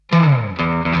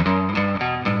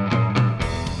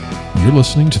You're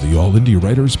listening to the All Indie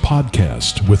Writers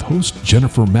Podcast with host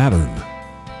Jennifer Mattern,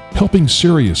 helping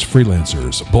serious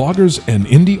freelancers, bloggers, and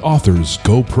indie authors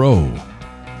go pro.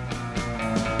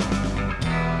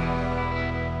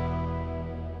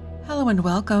 Hello and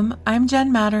welcome. I'm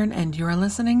Jenn Mattern, and you're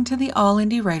listening to the All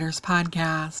Indie Writers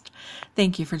Podcast.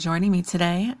 Thank you for joining me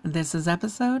today. This is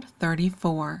episode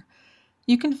 34.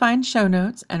 You can find show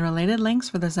notes and related links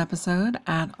for this episode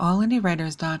at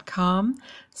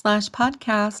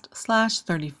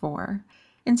allindiewriters.com/podcast/34.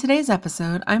 In today's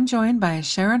episode, I'm joined by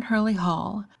Sharon Hurley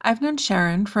Hall. I've known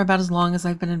Sharon for about as long as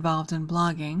I've been involved in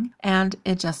blogging, and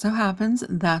it just so happens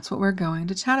that's what we're going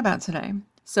to chat about today.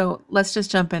 So let's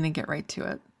just jump in and get right to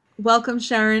it. Welcome,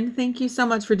 Sharon. Thank you so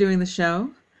much for doing the show.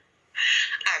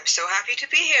 I'm so happy to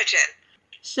be here, Jen.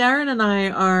 Sharon and I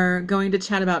are going to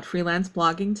chat about freelance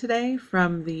blogging today,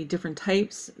 from the different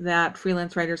types that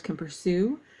freelance writers can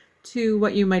pursue to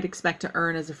what you might expect to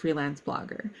earn as a freelance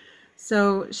blogger.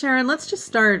 So, Sharon, let's just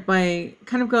start by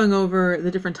kind of going over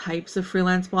the different types of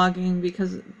freelance blogging,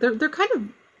 because they're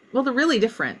really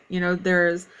different. You know,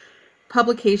 there's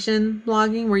publication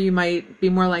blogging, where you might be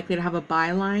more likely to have a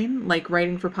byline, like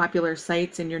writing for popular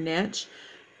sites in your niche,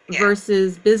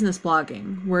 versus business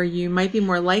blogging, where you might be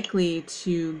more likely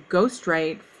to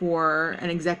ghostwrite for an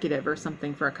executive or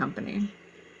something for a company.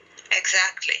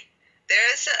 Exactly.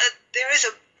 There is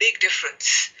a big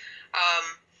difference.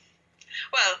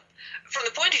 Well, from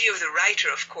the point of view of the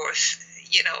writer, of course,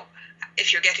 you know,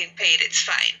 if you're getting paid, it's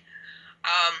fine.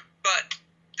 But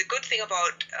the good thing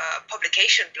about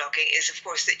publication blogging is, of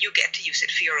course, that you get to use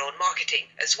it for your own marketing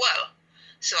as well.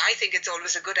 So I think it's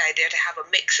always a good idea to have a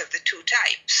mix of the two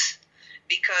types,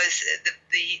 because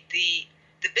the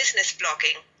business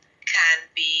blogging can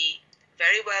be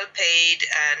very well paid,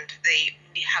 and they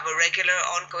have a regular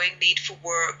ongoing need for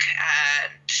work,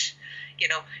 and you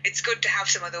know, it's good to have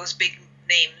some of those big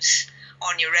names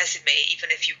on your resume, even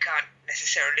if you can't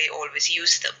necessarily always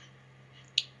use them.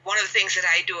 One of the things that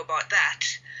I do about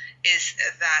that is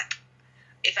that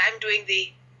if I'm doing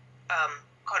the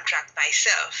contract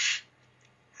myself,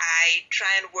 I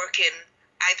try and work in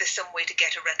either some way to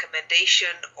get a recommendation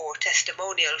or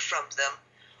testimonial from them,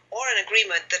 or an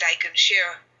agreement that I can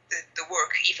share the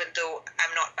work even though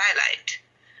I'm not bylined.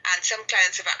 And some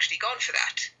clients have actually gone for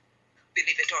that,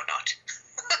 believe it or not.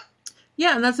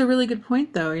 Yeah, and that's a really good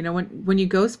point, though. You know, when you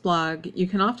ghost blog, you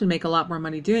can often make a lot more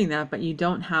money doing that, but you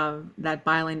don't have that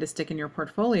byline to stick in your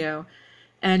portfolio.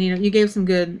 And, you know, you gave some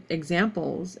good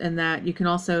examples in that you can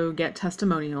also get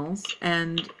testimonials,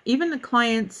 and even the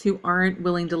clients who aren't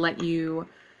willing to let you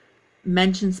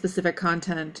mention specific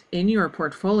content in your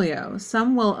portfolio,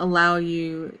 some will allow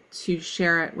you to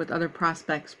share it with other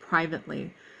prospects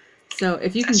privately. So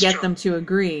if you can get them to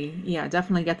agree,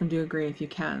 definitely get them to agree if you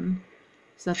can.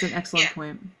 So that's an excellent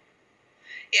point.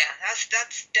 Yeah, that's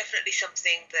definitely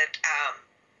something that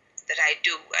I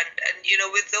do. And you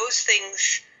know, with those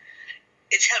things,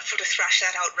 it's helpful to thrash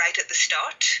that out right at the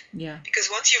start. Yeah. Because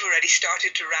once you've already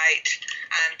started to write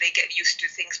and they get used to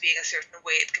things being a certain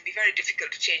way, it can be very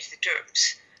difficult to change the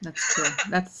terms. That's true.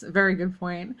 That's a very good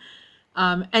point.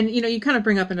 And, you know, you kind of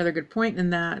bring up another good point in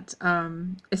that,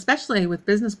 especially with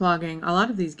business blogging, a lot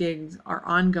of these gigs are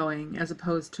ongoing as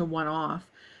opposed to one-off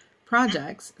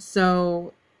projects.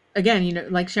 So, again, you know,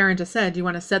 like Sharon just said, you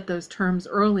want to set those terms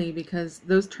early, because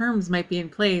those terms might be in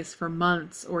place for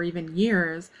months or even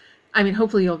years. I mean,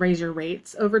 hopefully you'll raise your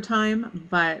rates over time,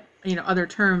 but, you know, other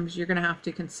terms you're going to have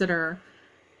to consider,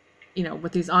 you know,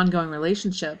 with these ongoing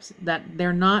relationships, that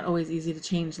they're not always easy to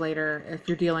change later if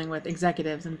you're dealing with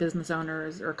executives and business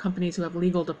owners or companies who have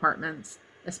legal departments,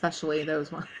 especially those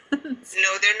ones. No,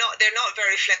 they're not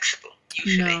very flexible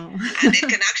usually. No. And it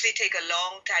can actually take a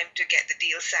long time to get the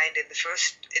deal signed in the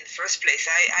first place.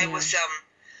 I was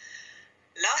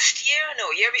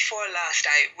year before last,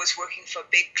 I was working for a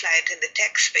big client in the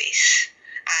tech space,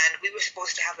 and we were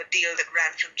supposed to have a deal that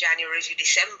ran from January to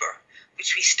December,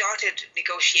 which we started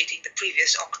negotiating the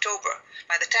previous October.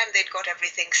 By the time they'd got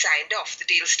everything signed off, the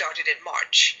deal started in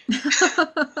March.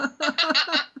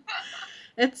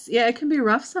 It can be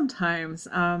rough sometimes.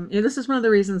 You know, this is one of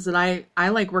the reasons that I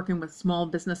like working with small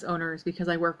business owners, because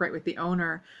I work right with the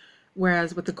owner.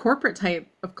 Whereas with the corporate type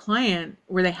of client,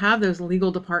 where they have those legal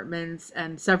departments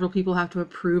and several people have to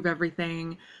approve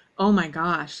everything, oh my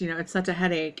gosh, you know, it's such a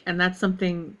headache. And that's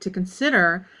something to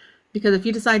consider, because if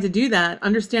you decide to do that,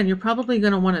 understand you're probably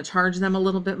going to want to charge them a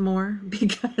little bit more,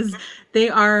 because they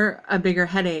are a bigger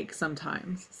headache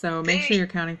sometimes. So make sure you're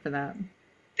accounting for that.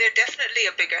 They're definitely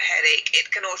a bigger headache.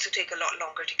 It can also take a lot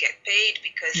longer to get paid,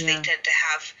 because they tend to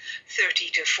have 30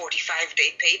 to 45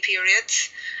 day pay periods.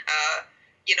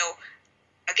 You know,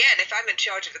 again, if I'm in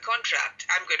charge of the contract,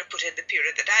 I'm going to put in the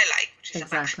period that I like, which is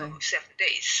Exactly. a maximum of 7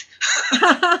 days.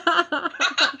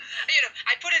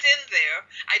 I put it in there.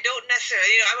 I don't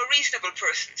necessarily, I'm a reasonable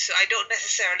person, so I don't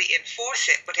necessarily enforce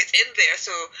it, but it's in there,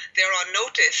 so they're on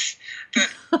notice that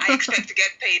I expect to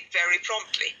get paid very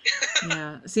promptly.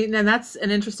 Yeah. See, and that's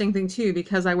an interesting thing too,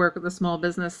 because I work with the small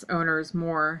business owners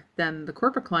more than the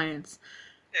corporate clients.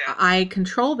 Yeah. I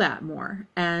control that more,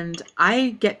 and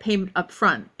I get paid up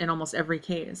front in almost every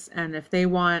case. And if they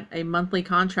want a monthly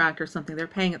contract or something, they're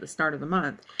paying at the start of the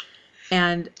month.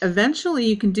 And eventually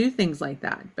you can do things like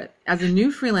that. But as a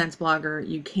new freelance blogger,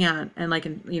 you can't. And like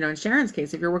in Sharon's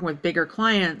case, if you're working with bigger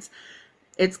clients,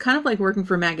 it's kind of like working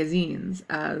for magazines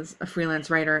as a freelance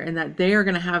writer, in that they are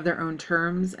going to have their own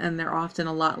terms, and they're often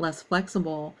a lot less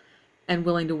flexible and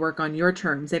willing to work on your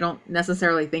terms. They don't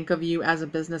necessarily think of you as a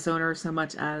business owner so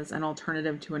much as an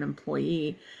alternative to an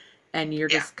employee, and you're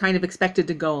just kind of expected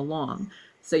to go along.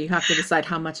 So you have to decide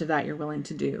how much of that you're willing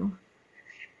to do.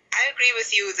 I agree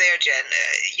with you there, Jen.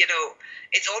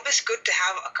 It's always good to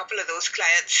have a couple of those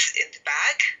clients in the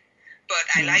bag, but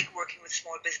I like working with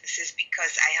small businesses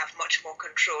because I have much more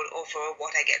control over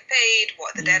what I get paid,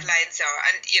 what the deadlines are.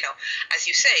 And, as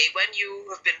you say, when you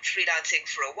have been freelancing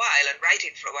for a while and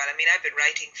writing for a while, I've been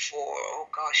writing for,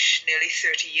 nearly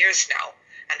 30 years now,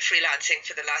 and freelancing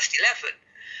for the last 11.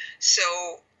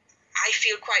 So I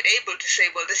feel quite able to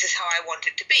say, well, this is how I want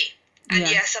it to be. And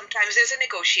sometimes there's a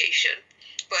negotiation,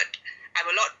 but I'm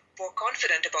a lot more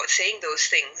confident about saying those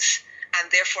things,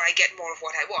 and therefore I get more of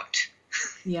what I want.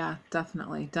 Yeah,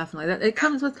 definitely. It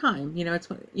comes with time. It's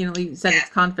you said it's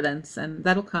confidence, and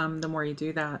that'll come the more you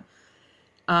do that.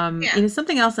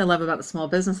 Something else I love about the small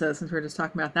businesses, since we're just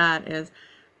talking about that, is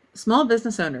small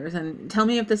business owners. And tell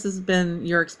me if this has been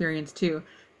your experience too.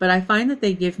 But I find that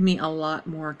they give me a lot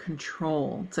more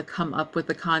control to come up with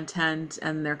the content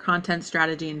and their content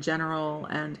strategy in general,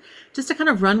 and just to kind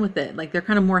of run with it. Like, they're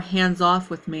kind of more hands off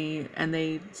with me, and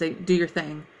they say, do your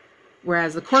thing.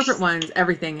 Whereas the corporate ones,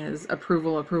 everything is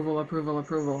approval. That's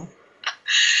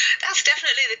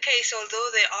definitely the case, although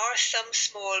there are some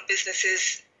small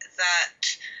businesses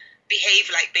that behave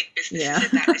like big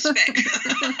businesses in that respect.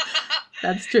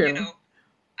 That's true. And,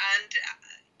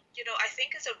 I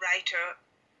think as a writer,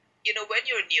 when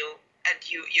you're new and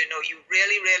you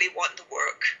really, really want the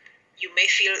work, you may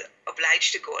feel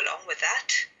obliged to go along with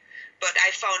that. But I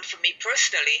found for me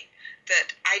personally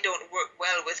that I don't work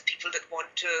well with people that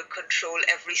want to control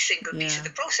every single piece of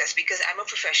the process, because I'm a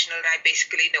professional and I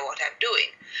basically know what I'm doing.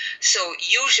 So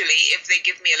usually if they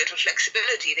give me a little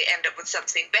flexibility, they end up with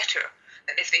something better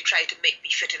than if they try to make me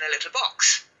fit in a little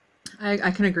box. I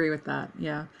can agree with that.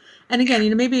 Yeah. And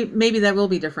again, maybe that will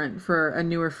be different for a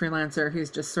newer freelancer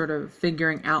who's just sort of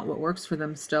figuring out what works for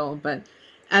them still. But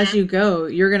as you go,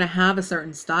 you're going to have a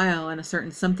certain style and a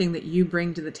certain something that you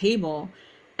bring to the table.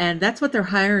 And that's what they're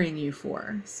hiring you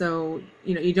for. So,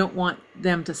 you don't want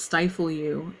them to stifle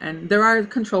you. And there are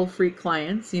control freak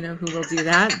clients, who will do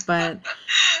that. But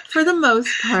for the most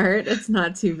part, it's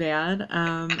not too bad.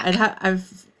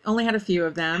 I've only had a few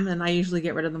of them, and I usually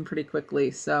get rid of them pretty quickly.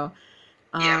 So,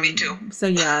 me too. So,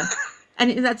 yeah.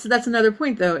 And that's another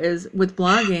point, though, is with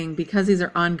blogging, because these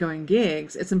are ongoing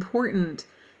gigs, it's important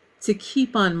to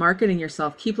keep on marketing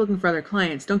yourself, keep looking for other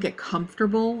clients. Don't get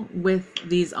comfortable with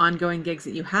these ongoing gigs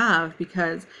that you have,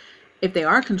 because if they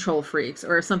are control freaks,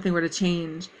 or if something were to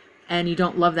change and you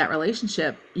don't love that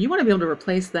relationship, you want to be able to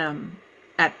replace them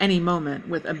at any moment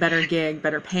with a better gig,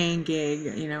 better paying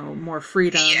gig, more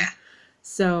freedom. Yeah.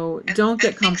 So don't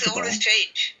get comfortable. Things always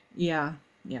change. Yeah.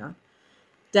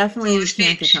 Definitely you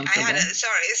can't get comfortable. I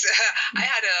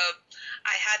had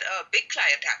a big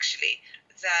client actually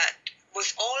that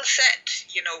was all set,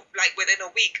 like within a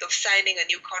week of signing a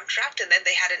new contract, and then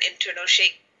they had an internal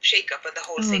shake-up and the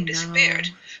whole thing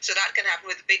disappeared. So that can happen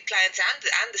with the big clients and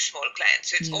the small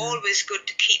clients. So it's always good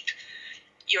to keep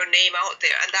your name out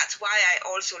there. And that's why I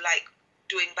also like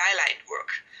doing byline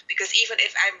work, because even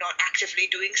if I'm not actively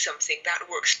doing something,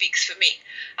 that work speaks for me.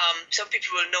 Some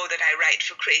people will know that I write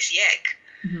for Crazy Egg.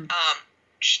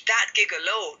 That gig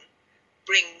alone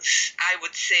brings, I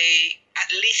would say, at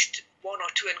least 1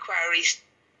 or 2 inquiries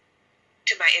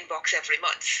to my inbox every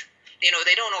month.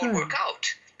 They don't all work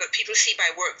out, but people see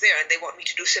my work there and they want me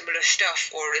to do similar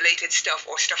stuff or related stuff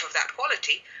or stuff of that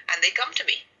quality, and they come to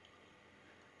me.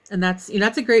 And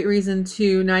that's a great reason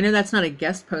to. Now, I know that's not a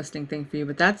guest posting thing for you,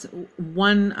 but that's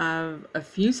one of a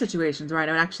few situations where I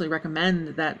would actually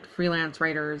recommend that freelance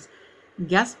writers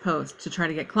guest post to try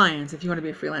to get clients if you want to be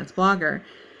a freelance blogger.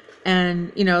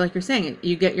 And, like you're saying,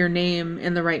 you get your name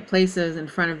in the right places in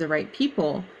front of the right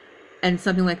people, And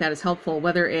something like that is helpful,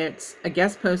 whether it's a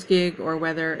guest post gig or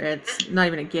whether it's not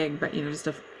even a gig, but just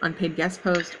an unpaid guest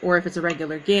post, or if it's a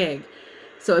regular gig.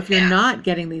 So if you're not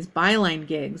getting these byline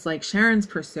gigs like Sharon's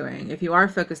pursuing, if you are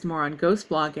focused more on ghost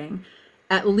blogging,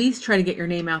 at least try to get your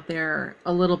name out there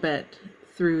a little bit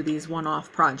through these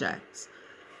one-off projects.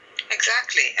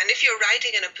 Exactly. And if you're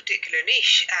writing in a particular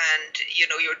niche and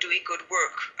you're doing good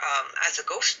work as a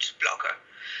ghost blogger,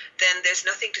 then there's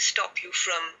nothing to stop you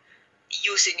from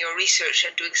using your research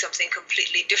and doing something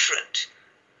completely different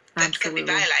that can be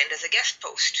bylined as a guest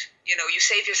post. You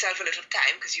save yourself a little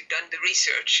time because you've done the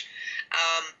research.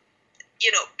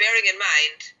 Bearing in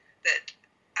mind that,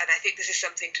 and I think this is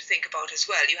something to think about as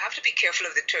well, you have to be careful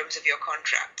of the terms of your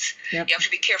contracts. Yep. You have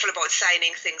to be careful about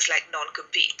signing things like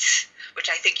non-competes, which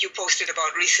I think you posted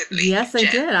about recently. Yes, Jen,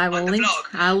 I did.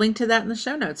 I'll link to that in the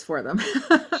show notes for them.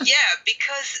 Yeah,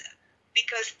 because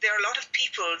there are a lot of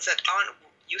people that aren't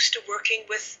used to working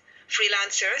with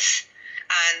freelancers,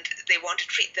 and they want to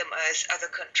treat them as other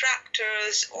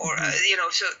contractors, or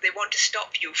so they want to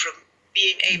stop you from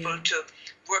being able to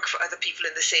work for other people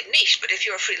in the same niche. But if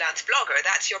you're a freelance blogger,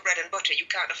 that's your bread and butter. You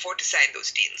can't afford to sign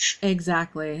those deals.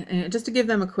 Exactly. And just to give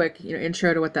them a quick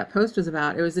intro to what that post was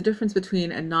about, it was the difference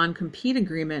between a non-compete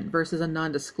agreement versus a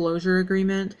non-disclosure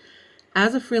agreement.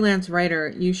 As a freelance writer,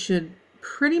 you should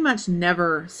pretty much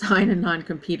never sign a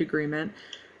non-compete agreement.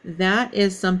 That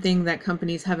is something that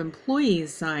companies have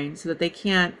employees sign so that they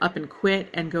can't up and quit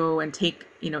and go and take,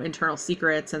 internal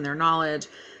secrets and their knowledge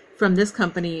from this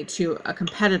company to a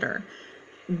competitor.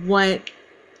 What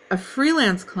a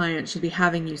freelance client should be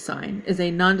having you sign is a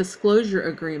non-disclosure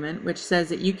agreement, which says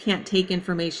that you can't take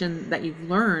information that you've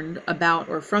learned about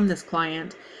or from this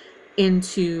client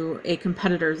into a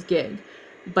competitor's gig.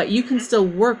 But you can still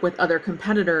work with other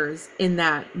competitors in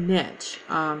that niche.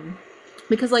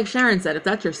 Because like Sharon said, if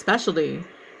that's your specialty,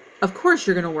 of course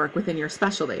you're going to work within your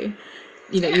specialty.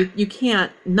 You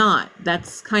can't not.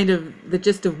 That's kind of the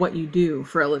gist of what you do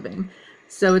for a living.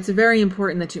 So it's very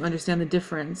important that you understand the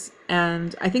difference.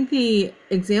 And I think the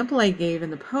example I gave in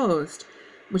the post,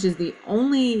 which is the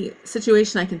only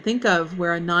situation I can think of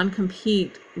where a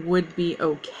non-compete would be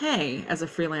okay as a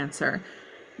freelancer,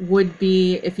 would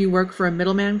be if you work for a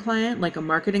middleman client, like a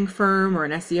marketing firm or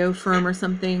an SEO firm or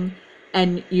something,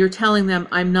 and you're telling them,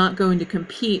 I'm not going to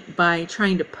compete by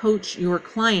trying to poach your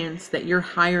clients that you're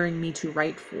hiring me to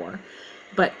write for.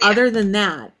 But other than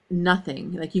that,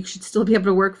 nothing. Like, you should still be able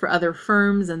to work for other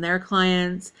firms and their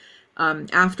clients.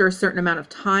 After a certain amount of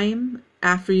time,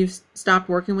 after you've stopped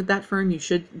working with that firm, you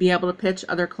should be able to pitch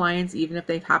other clients, even if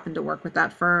they've happened to work with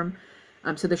that firm.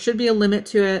 So there should be a limit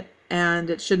to it, and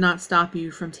it should not stop you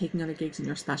from taking other gigs in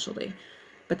your specialty.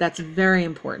 But that's very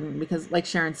important because, like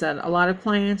Sharon said, a lot of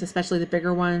clients, especially the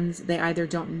bigger ones, they either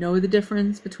don't know the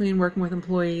difference between working with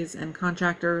employees and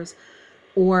contractors,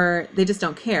 or they just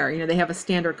don't care. They have a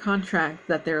standard contract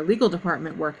that their legal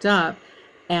department worked up,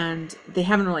 and they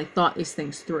haven't really thought these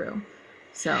things through.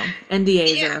 So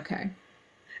NDAs are okay.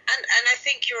 And I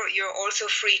think you're also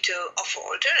free to offer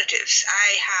alternatives.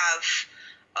 I have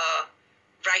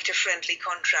a writer-friendly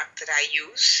contract that I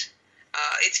use.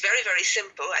 It's very, very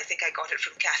simple. I think I got it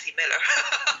from Kathy Miller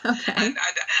and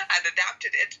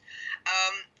adapted it.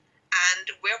 And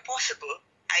where possible,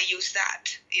 I use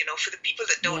that. For the people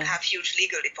that don't have huge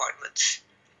legal departments,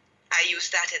 I use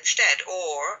that instead.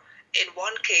 Or in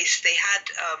one case, they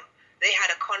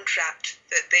had a contract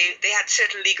that they had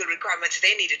certain legal requirements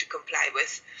they needed to comply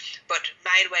with, but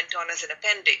mine went on as an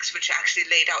appendix, which actually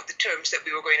laid out the terms that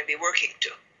we were going to be working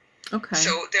to. Okay.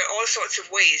 So there are all sorts of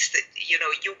ways that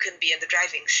you can be in the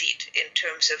driving seat in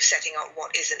terms of setting out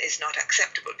what is and is not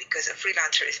acceptable, because a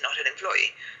freelancer is not an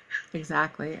employee.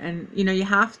 Exactly. And you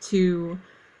have to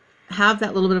have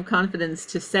that little bit of confidence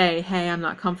to say, hey, I'm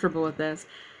not comfortable with this.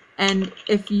 And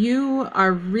if you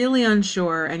are really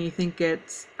unsure and you think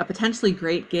it's a potentially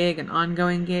great gig, an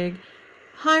ongoing gig,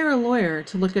 hire a lawyer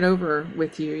to look it over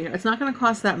with you. It's not going to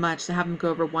cost that much to have them go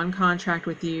over one contract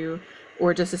with you,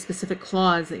 or just a specific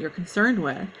clause that you're concerned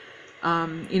with.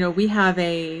 We have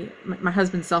my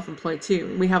husband's self-employed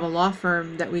too. We have a law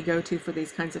firm that we go to for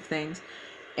these kinds of things.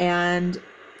 And,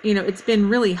 it's been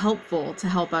really helpful to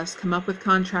help us come up with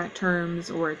contract terms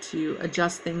or to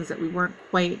adjust things that we weren't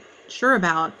quite sure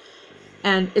about.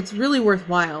 And it's really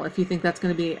worthwhile if you think that's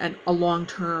going to be a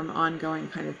long-term, ongoing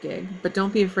kind of gig. But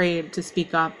don't be afraid to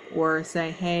speak up or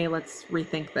say, hey, let's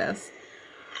rethink this.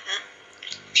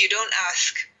 If you don't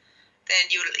ask, then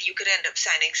you could end up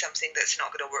signing something that's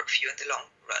not going to work for you in the long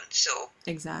run. So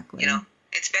exactly,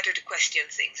 it's better to question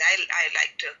things. I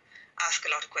like to ask a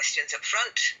lot of questions up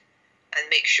front and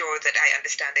make sure that I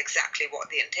understand exactly what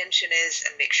the intention is,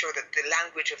 and make sure that the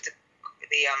language of the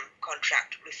the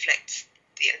contract reflects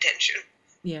the intention.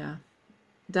 Yeah,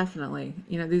 definitely.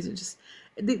 These are just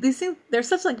these things. They're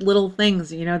such like little things,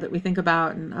 that we think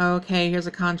about, and okay, here's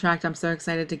a contract. I'm so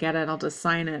excited to get it. I'll just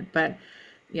sign it. But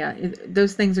yeah,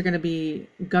 those things are going to be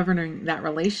governing that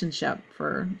relationship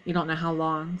for you don't know how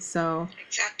long. So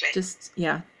exactly, just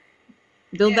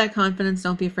build that confidence.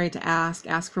 Don't be afraid to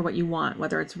ask for what you want,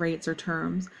 whether it's rates or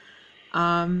terms.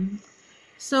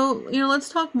 So, let's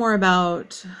talk more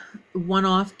about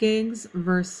one-off gigs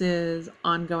versus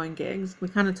ongoing gigs. We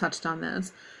kind of touched on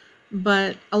this,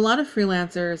 but a lot of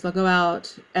freelancers, they'll go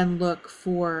out and look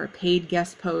for paid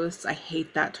guest posts. I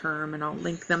hate that term, and I'll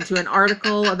link them to an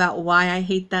article about why I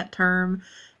hate that term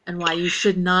and why you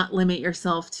should not limit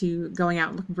yourself to going out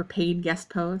and looking for paid guest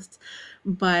posts.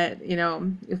 But,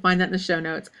 you'll find that in the show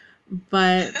notes.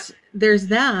 But there's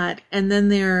that, and then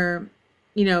they're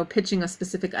pitching a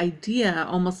specific idea,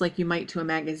 almost like you might to a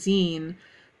magazine,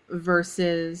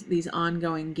 versus these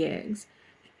ongoing gigs.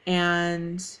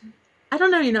 And I don't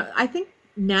know, I think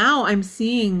now I'm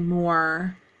seeing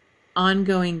more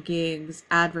ongoing gigs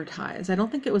advertised. I don't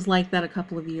think it was like that a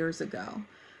couple of years ago.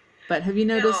 But have you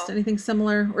noticed anything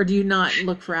similar, or do you not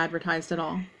look for advertised at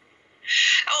all?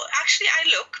 Oh, actually, I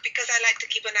look because I like to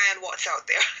keep an eye on what's out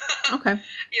there. Okay.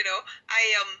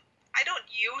 I don't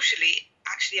usually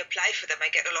actually apply for them.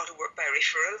 I get a lot of work by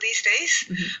referral these days.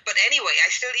 Mm-hmm. But anyway, I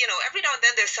still, every now and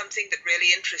then there's something that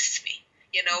really interests me.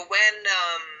 When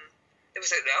there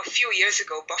was a few years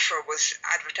ago, Buffer was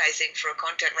advertising for a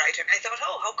content writer, and I thought,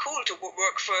 oh, how cool to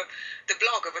work for the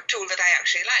blog of a tool that I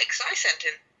actually like. So I sent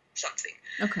in something.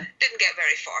 Okay. Didn't get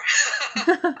very far.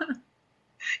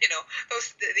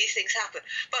 These things happen.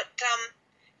 But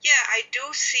I do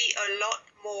see a lot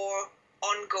more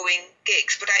ongoing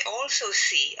gigs, but I also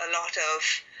see a lot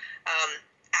of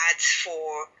ads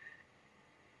for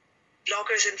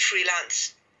bloggers and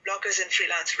freelance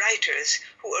writers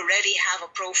who already have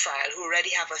a profile, who already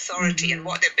have authority, mm-hmm. and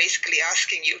what they're basically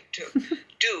asking you to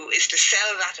do is to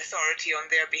sell that authority on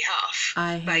their behalf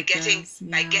by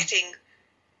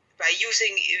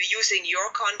using your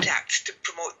contacts to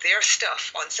promote their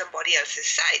stuff on somebody else's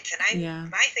site. And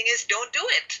my thing is, don't do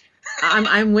it.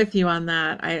 I'm with you on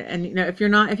that. If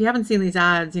you haven't seen these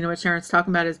ads, what Sharon's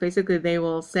talking about is basically they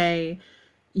will say,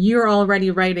 you're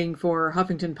already writing for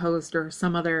Huffington Post or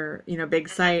some other, big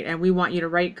site, and we want you to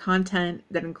write content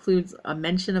that includes a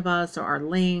mention of us or our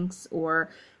links, or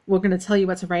we're going to tell you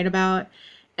what to write about,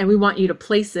 and we want you to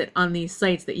place it on these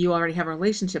sites that you already have a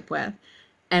relationship with,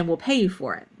 and we'll pay you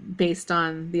for it based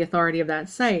on the authority of that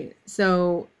site.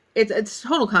 So it's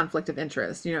total conflict of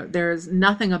interest. There's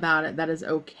nothing about it that is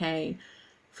okay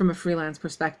from a freelance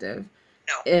perspective.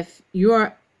 No. If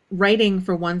you're writing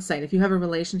for one site, if you have a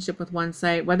relationship with one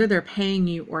site, whether they're paying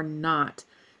you or not,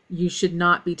 you should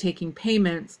not be taking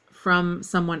payments from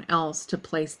someone else to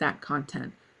place that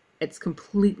content. It's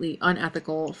completely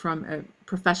unethical from a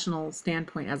professional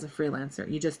standpoint as a freelancer.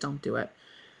 You just don't do it.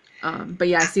 But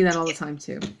I see that all the time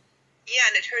too. Yeah,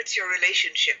 and it hurts your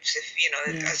relationships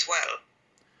as well.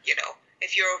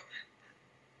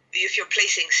 If you're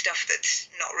placing stuff that's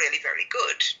not really very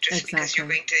good, just because you're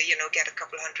going to, get a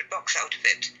couple $100 out of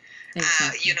it,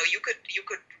 exactly. You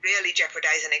could really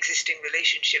jeopardize an existing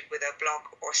relationship with a blog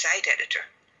or site editor.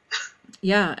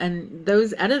 Yeah, and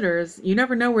those editors, you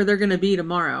never know where they're going to be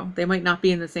tomorrow. They might not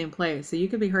be in the same place, so you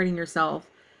could be hurting yourself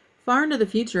far into the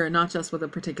future, and not just with a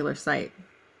particular site.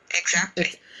 Exactly.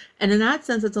 And in that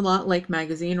sense, it's a lot like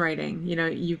magazine writing.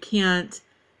 You can't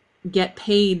get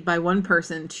paid by one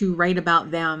person to write about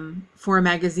them for a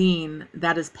magazine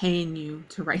that is paying you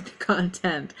to write the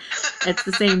content. It's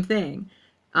the same thing.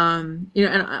 And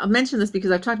I'll mention this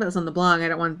because I've talked about this on the blog. I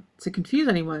don't want to confuse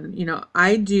anyone.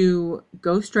 I do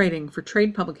ghostwriting for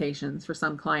trade publications for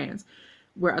some clients,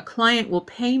 where a client will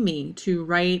pay me to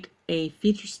write a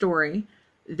feature story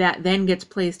that then gets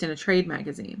placed in a trade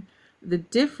magazine. The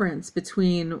difference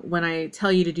between when I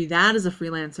tell you to do that as a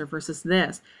freelancer versus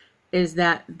this is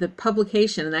that the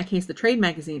publication, in that case the trade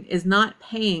magazine, is not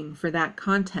paying for that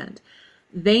content.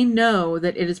 They know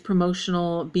that it is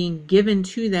promotional being given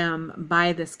to them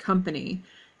by this company,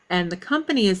 and the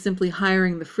company is simply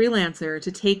hiring the freelancer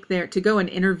to go and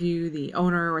interview the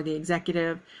owner or the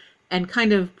executive and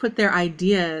kind of put their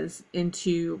ideas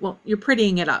into, well, you're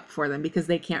prettying it up for them because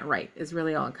they can't write, is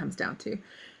really all it comes down to.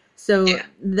 So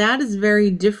that is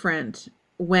very different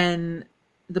when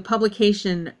the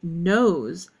publication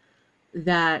knows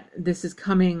that this is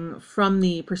coming from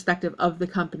the perspective of the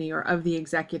company or of the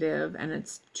executive, and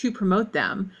it's to promote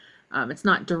them. It's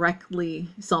not directly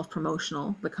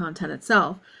self-promotional, the content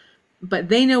itself, but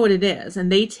they know what it is,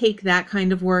 and they take that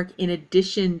kind of work in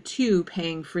addition to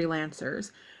paying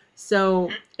freelancers. So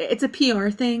it's a PR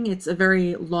thing. It's a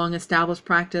very long established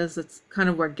practice. It's kind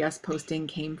of where guest posting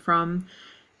came from.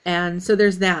 And so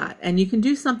there's that. And you can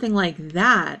do something like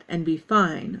that and be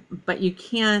fine, but you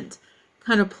can't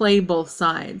kind of play both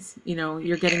sides. You know,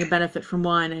 you're getting a benefit from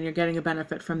one and you're getting a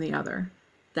benefit from the other.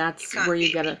 That's where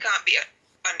you get it. You can't be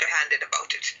underhanded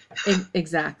about it.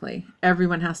 Exactly.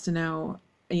 Everyone has to know,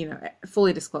 you know,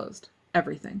 fully disclosed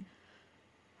everything.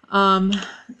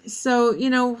 So, you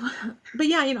know, but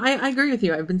yeah, you know, I agree with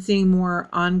you. I've been seeing more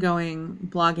ongoing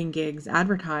blogging gigs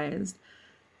advertised.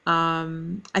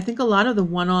 I think a lot of the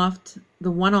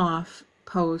one-off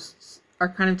posts are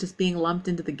kind of just being lumped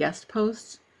into the guest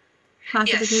post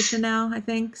classification now, I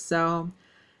think. So,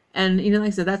 and you know, like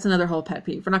I said, that's another whole pet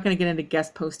peeve. We're not going to get into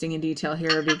guest posting in detail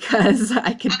here because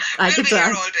I could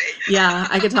talk, yeah,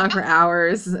 I could talk for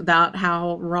hours about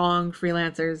how wrong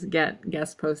freelancers get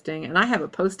guest posting, and I have a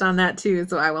post on that too,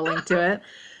 so I will link to it.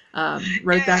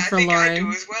 Wrote that for Lori. I do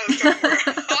as well.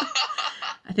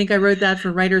 I think I wrote that for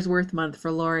Writer's Worth Month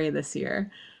for Lori this year.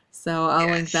 So I'll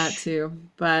link that too.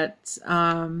 But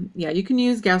yeah, you can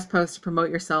use guest posts to promote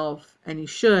yourself, and you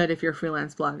should if you're a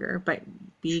freelance blogger. But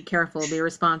be careful, be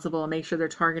responsible, and make sure they're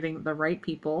targeting the right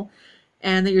people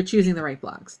and that you're choosing the right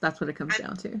blogs. That's what it comes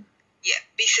down to. Yeah,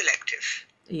 be selective.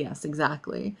 Yes,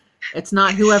 exactly. It's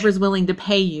not whoever's willing to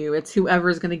pay you. It's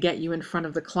whoever's going to get you in front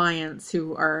of the clients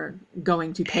who are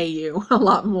going to pay you a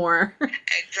lot more.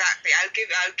 Exactly.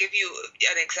 I'll give you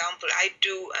an example. I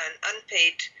do an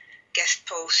unpaid guest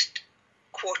post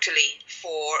quarterly for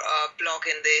a blog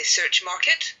in the search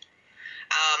market,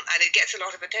 and it gets a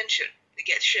lot of attention. It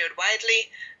gets shared widely.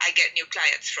 I get new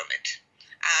clients from it.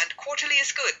 And quarterly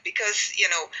is good because, you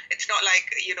know, it's not like,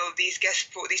 you know, these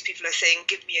people are saying,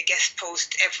 give me a guest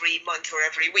post every month or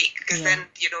every week, because then,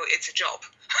 you know, it's a job.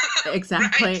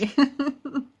 Exactly.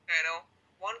 You know,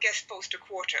 one guest post a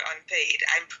quarter unpaid.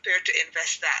 I'm prepared to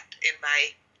invest that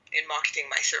in marketing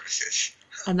my services.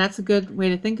 And that's a good way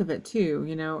to think of it too,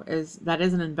 you know, that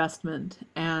is an investment,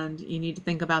 and you need to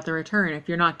think about the return. If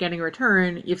you're not getting a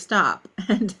return, you stop.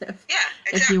 And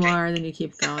if you are, then you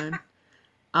keep going.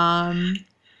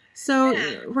 So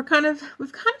we've kind of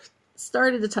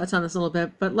started to touch on this a little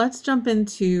bit, but let's jump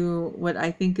into what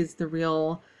I think is the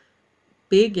real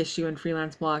big issue in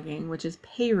freelance blogging, which is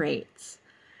pay rates.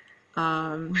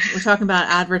 We're talking about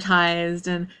advertised,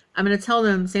 and I'm going to tell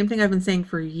them the same thing I've been saying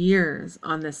for years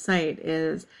on this site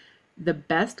is the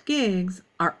best gigs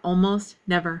are almost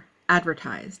never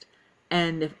advertised.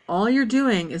 And if all you're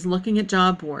doing is looking at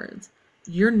job boards,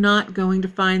 you're not going to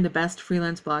find the best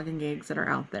freelance blogging gigs that are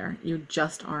out there. You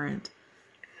just aren't.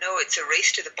 No, it's a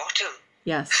race to the bottom.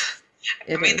 Yes.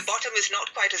 I mean, the bottom is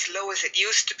not quite as low as it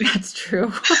used to be. That's true.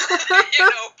 You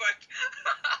know, but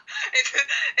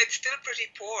it's still pretty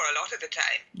poor a lot of the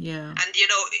time. Yeah. And, you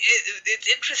know, it's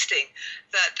interesting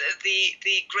that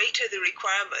the greater the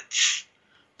requirements,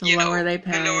 the lower they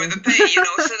pay. The lower the pay, you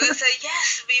know. So they say,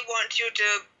 yes, we want you to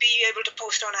be able to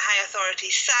post on a high authority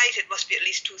site. It must be at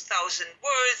least 2,000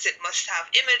 words. It must have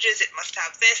images. It must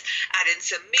have this. Add in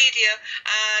some media.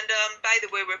 And by the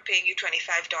way, we're paying you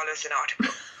 $25 an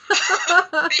article.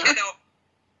 You know.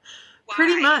 Why?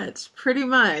 Pretty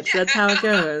much. That's how it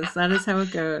goes. That is how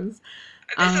it goes.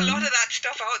 There's a lot of that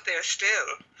stuff out there still.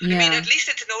 Yeah. I mean, at least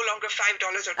it's no longer $5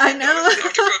 or $10 an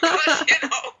article, but, you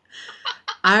know.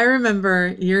 I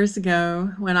remember years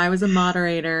ago when I was a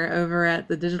moderator over at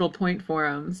the Digital Point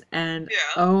forums, and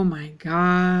oh my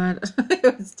God,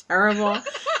 it was terrible.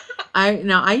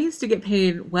 I used to get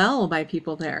paid well by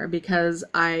people there because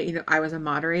I was a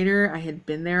moderator. I had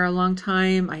been there a long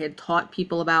time. I had taught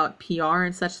people about PR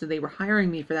and such, so they were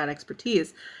hiring me for that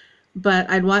expertise. But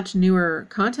I'd watch newer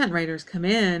content writers come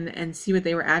in and see what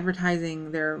they were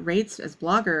advertising their rates as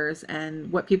bloggers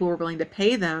and what people were willing to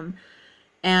pay them.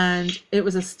 And it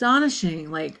was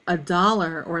astonishing, like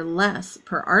 $1 or less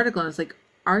per article. And it's like,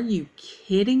 are you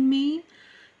kidding me?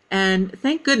 And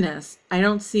thank goodness I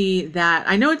don't see that.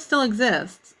 I know it still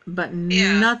exists, but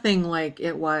nothing like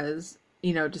it was,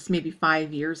 you know, just maybe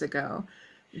 5 years ago.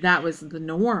 That was the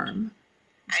norm.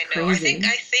 I know. Crazy.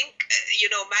 I think you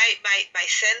know, my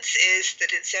sense is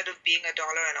that instead of being $1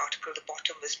 an article, the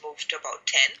bottom was moved to about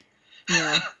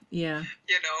 10. Yeah.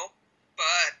 You know,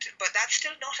 but that's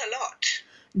still not a lot.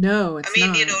 No, it's not.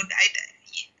 I mean, you know,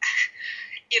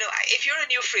 if you're a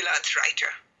new freelance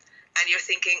writer and you're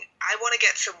thinking, I want to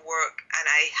get some work, and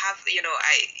I have,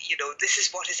 this is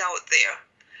what is out there.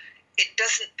 It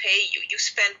doesn't pay you. You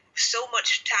spend so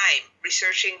much time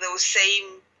researching those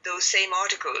same those same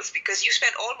articles because you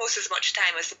spend almost as much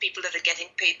time as the people that are getting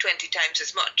paid 20 times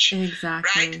as much.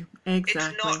 Exactly. Right?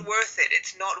 Exactly. It's not worth it.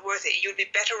 It's not worth it. You'd be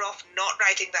better off not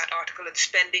writing that article and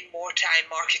spending more time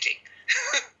marketing.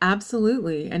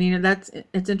 Absolutely. And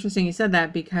it's interesting you said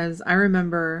that, because I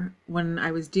remember when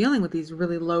I was dealing with these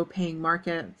really low paying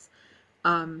markets,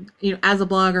 as a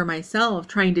blogger myself,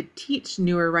 trying to teach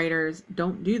newer writers,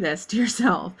 don't do this to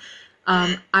yourself.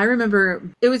 I remember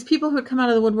it was people who had come out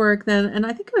of the woodwork then, and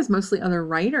I think it was mostly other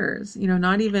writers,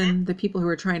 not even the people who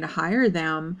were trying to hire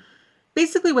them.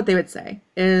 Basically what they would say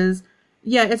is,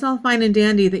 yeah, it's all fine and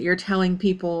dandy that you're telling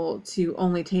people to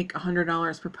only take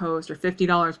 $100 per post or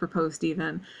 $50 per post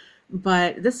even.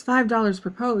 But this $5 per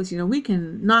post, we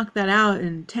can knock that out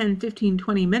in 10, 15,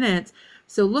 20 minutes.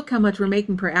 So look how much we're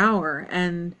making per hour.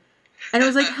 And it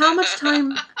was like, how much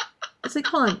time? It's like,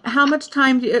 hold on, how much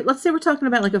time let's say we're talking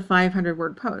about like a 500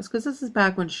 word post, because this is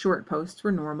back when short posts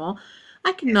were normal.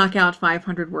 I can knock out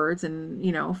 500 words in,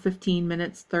 15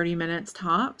 minutes, 30 minutes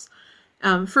tops.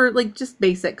 For like just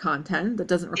basic content that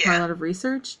doesn't require a lot of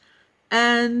research.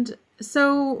 And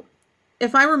so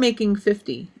if I were making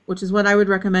 50, which is what I would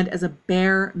recommend as a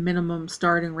bare minimum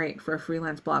starting rate for a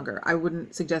freelance blogger, I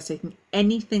wouldn't suggest taking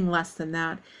anything less than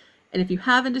that. And if you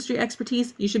have industry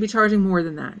expertise, you should be charging more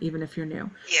than that, even if you're new.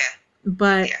 Yeah.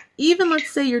 But even let's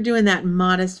say you're doing that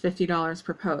modest $50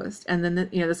 per post, and then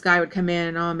this guy would come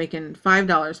in, I'm making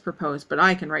 $5 per post, but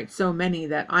I can write so many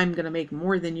that I'm going to make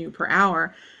more than you per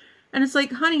hour. And it's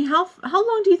like, honey, how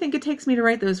long do you think it takes me to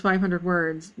write those 500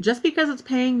 words? Just because it's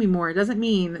paying me more, it doesn't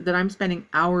mean that I'm spending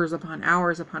hours upon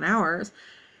hours upon hours.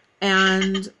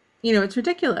 And, it's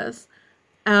ridiculous.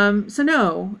 So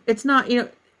no, it's not,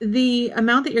 the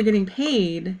amount that you're getting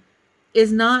paid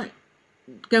is not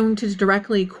going to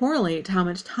directly correlate to how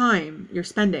much time you're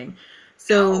spending.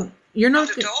 So you're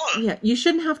not at all. Yeah, you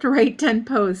shouldn't have to write 10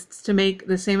 posts to make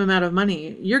the same amount of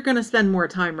money. You're going to spend more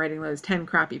time writing those 10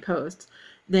 crappy posts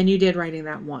than you did writing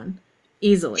that one.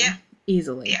 Easily.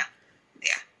 Yeah.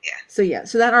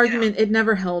 So that argument, it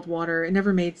never held water. It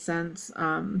never made sense.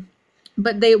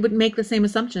 But they would make the same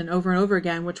assumption over and over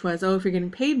again, which was, if you're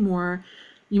getting paid more,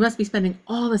 you must be spending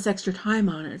all this extra time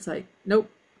on it. It's like, nope.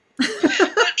 Well,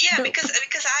 yeah, nope. because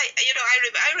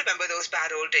I remember those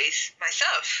bad old days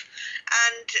myself.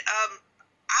 And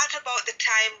at about the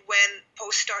time when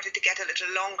posts started to get a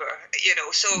little longer,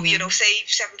 say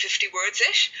 750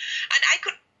 words-ish, and I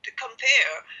could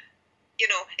compare,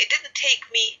 it didn't take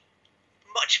me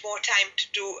much more time to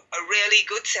do a really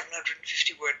good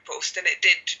 750 word post than it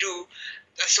did to do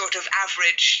a sort of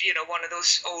average, one of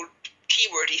those old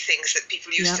keywordy things that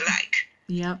people used to like.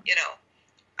 Yeah.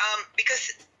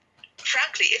 Because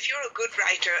frankly, if you're a good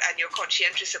writer and you're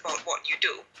conscientious about what you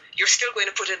do, you're still going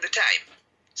to put in the time.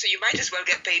 So you might as well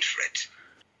get paid for it.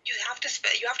 You have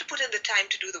to put in the time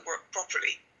to do the work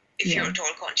properly if you're at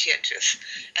all conscientious,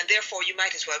 and therefore you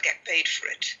might as well get paid for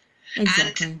it.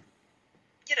 Exactly. And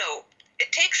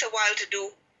it takes a while to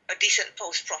do a decent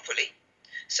post properly.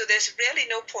 So there's really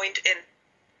no point in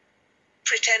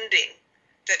pretending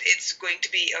that it's going to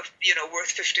be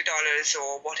worth $50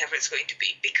 or whatever it's going to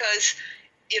be, because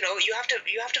you have to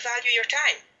value your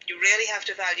time. You really have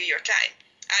to value your time.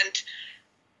 And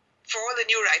for all the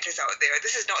new writers out there,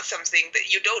 this is not something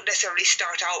that you don't necessarily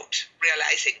start out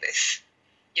realizing this.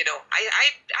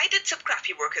 I did some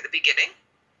crappy work at the beginning,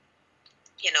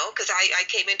 because I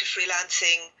came into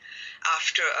freelancing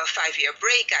after a 5-year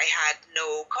break. I had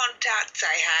no contacts.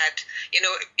 I had,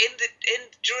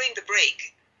 during the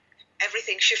break,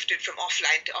 everything shifted from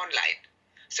offline to online.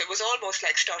 So it was almost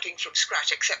like starting from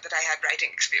scratch, except that I had writing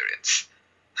experience.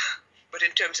 But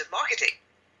in terms of marketing,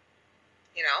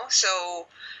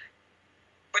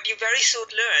 but you very soon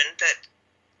learn that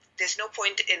there's no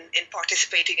point in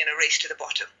participating in a race to the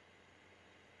bottom.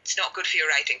 It's not good for your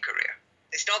writing career.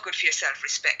 It's not good for your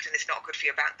self-respect, and it's not good for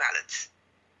your bank balance.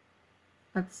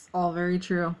 That's all very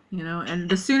true, and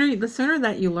the sooner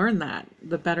that you learn that,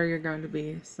 the better you're going to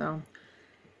be. So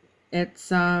it's,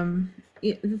 the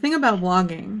thing about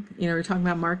blogging, we're talking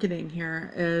about marketing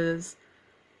here, is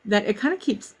that it kind of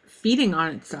keeps feeding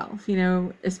on itself,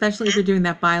 especially if you're doing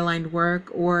that bylined work,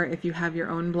 or if you have your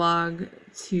own blog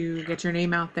to get your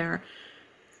name out there.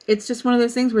 It's just one of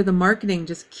those things where the marketing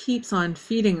just keeps on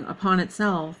feeding upon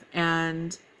itself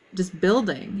and just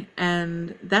building.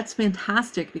 And that's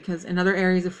fantastic, because in other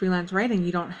areas of freelance writing,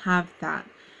 you don't have that.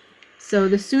 So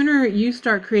the sooner you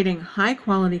start creating high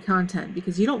quality content,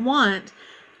 because you don't want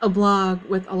a blog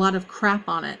with a lot of crap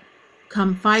on it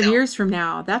come 5 years from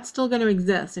now, that's still going to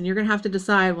exist. And you're going to have to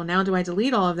decide, well, now do I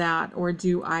delete all of that, or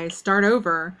do I start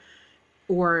over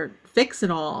or fix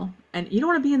it all? And you don't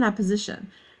want to be in that position.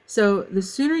 So the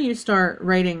sooner you start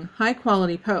writing high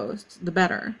quality posts, the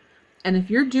better. And if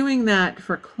you're doing that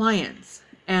for clients,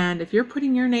 and if you're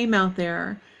putting your name out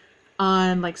there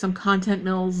on like some Content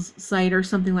Mills site or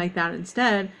something like that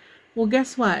instead, well,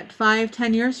 guess what?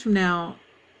 5-10 years from now,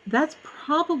 that's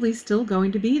probably still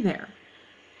going to be there.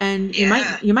 And you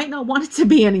might not want it to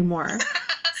be anymore.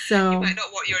 So you might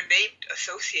not want your name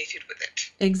associated with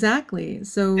it. Exactly.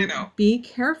 So be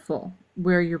careful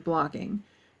where you're blogging.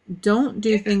 Don't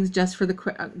do things just for the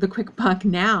quick buck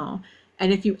now.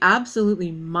 And if you absolutely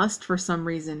must for some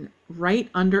reason, write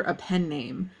under a pen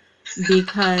name,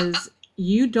 because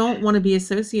you don't want to be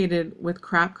associated with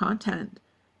crap content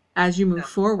as you move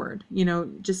forward.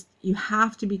 Just you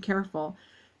have to be careful.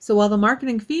 So while the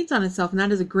marketing feeds on itself, and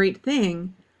that is a great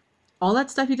thing, all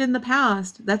that stuff you did in the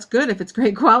past, that's good if it's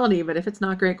great quality. But if it's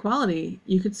not great quality,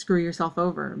 you could screw yourself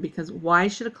over, because why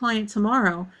should a client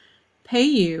tomorrow pay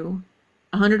you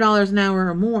 $100 an hour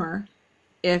or more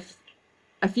if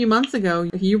a few months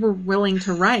ago you were willing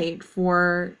to write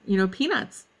for,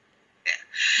 peanuts? Yeah.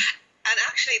 And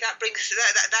actually that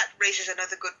raises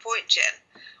another good point, Jen.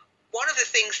 One of the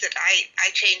things that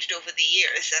I changed over the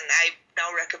years, and I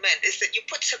now recommend, is that you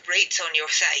put some rates on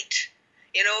your site.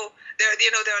 There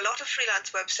are a lot of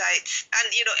freelance websites,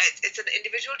 and it's an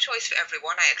individual choice for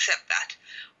everyone. I accept that,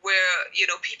 where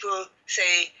people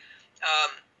say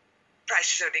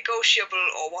prices are negotiable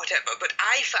or whatever. But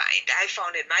I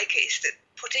found in my case that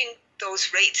putting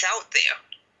those rates out there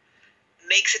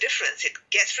makes a difference. It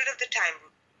gets rid of the time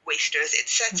wasters. It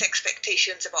sets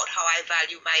expectations about how I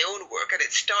value my own work, and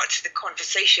it starts the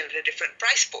conversation at a different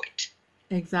price point.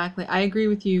 Exactly. I agree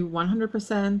with you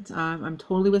 100%. I'm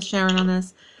totally with Sharon on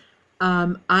this.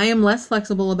 I am less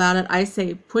flexible about it. I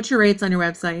say, put your rates on your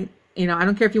website. I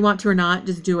don't care if you want to or not,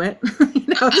 just do it.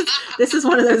 This is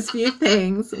one of those few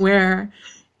things where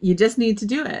you just need to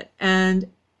do it. And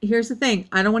here's the thing.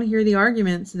 I don't want to hear the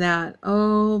arguments that,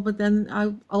 but then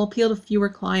I'll appeal to fewer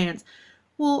clients.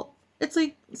 Well, it's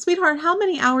like, sweetheart, how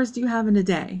many hours do you have in a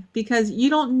day? Because you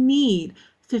don't need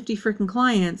 50 freaking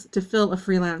clients to fill a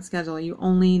freelance schedule. You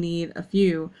only need a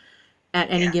few at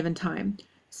any given time.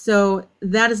 So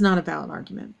that is not a valid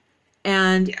argument.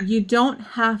 And you don't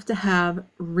have to have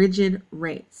rigid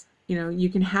rates. You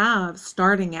can have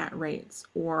starting at rates,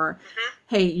 or,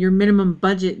 hey, your minimum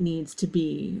budget needs to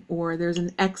be, or there's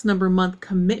an X number month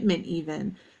commitment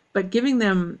even, but giving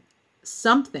them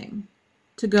something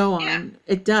to go on,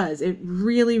 it does. It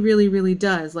really, really, really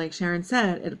does. Like Sharon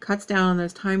said, it cuts down on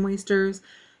those time wasters.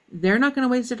 They're not going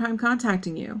to waste their time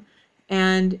contacting you.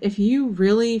 And if you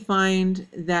really find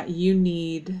that you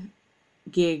need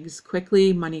gigs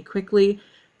quickly, money quickly,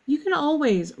 you can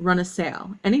always run a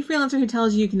sale. Any freelancer who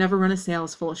tells you can never run a sale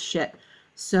is full of shit.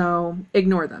 So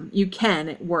ignore them. You can,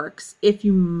 it works if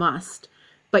you must,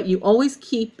 but you always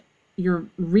keep your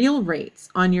real rates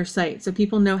on your site so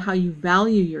people know how you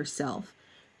value yourself,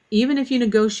 even if you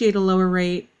negotiate a lower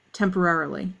rate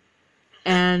temporarily.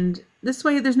 And this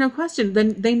way, there's no question.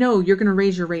 Then they know you're going to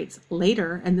raise your rates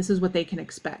later, and this is what they can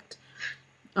expect.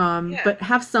 But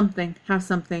have something,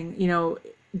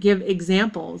 give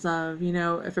examples of,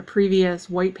 if a previous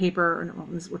white paper,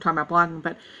 we're talking about blogging,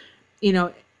 but,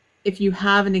 if you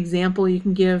have an example you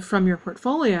can give from your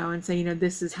portfolio and say,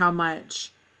 this is how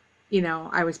much,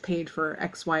 I was paid for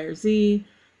X, Y, or Z,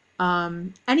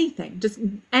 anything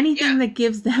that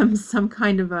gives them some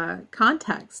kind of a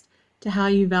context to how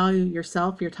you value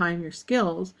yourself, your time, your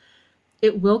skills.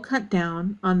 It will cut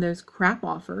down on those crap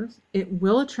offers. It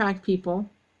will attract people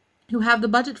who have the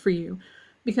budget for you.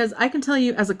 Because I can tell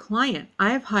you, as a client, I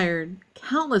have hired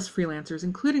countless freelancers,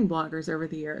 including bloggers, over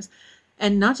the years.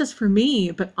 And not just for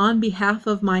me, but on behalf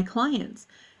of my clients.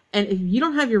 And if you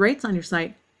don't have your rates on your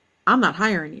site, I'm not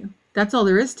hiring you. That's all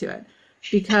there is to it.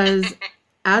 Because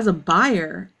as a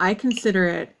buyer, I consider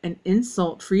it an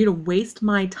insult for you to waste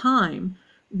my time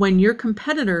when your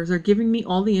competitors are giving me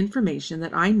all the information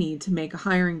that I need to make a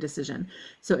hiring decision.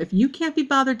 So if you can't be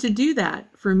bothered to do that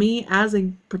for me as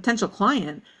a potential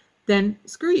client, then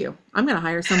screw you. I'm going to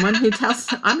hire someone who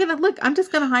I'm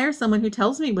just going to hire someone who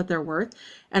tells me what they're worth,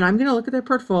 and I'm going to look at their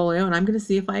portfolio and I'm going to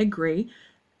see if I agree.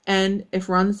 And if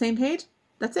we're on the same page,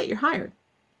 that's it. You're hired.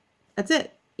 That's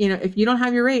it. If you don't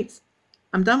have your rates,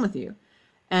 I'm done with you.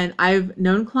 And I've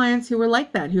known clients who were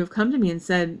like that, who have come to me and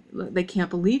said they can't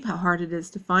believe how hard it is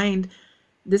to find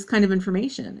this kind of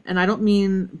information. And I don't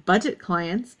mean budget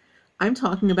clients. I'm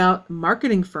talking about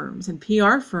marketing firms and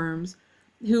PR firms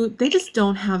who they just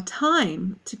don't have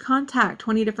time to contact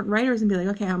 20 different writers and be like,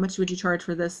 okay, how much would you charge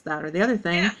for this, that, or the other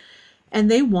thing? Yeah. And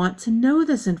they want to know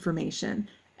this information.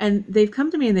 And they've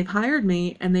come to me and they've hired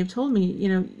me and they've told me,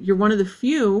 you're one of the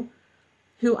few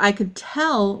who I could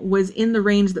tell was in the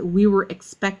range that we were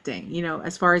expecting,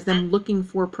 as far as them looking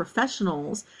for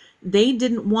professionals. They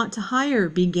didn't want to hire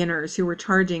beginners who were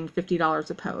charging $50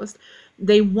 a post.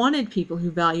 They wanted people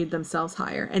who valued themselves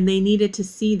higher, and they needed to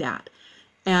see that.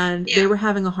 And they were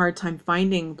having a hard time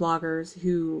finding bloggers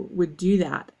who would do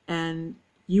that. And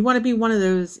you want to be one of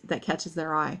those that catches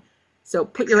their eye. So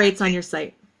put your rates on your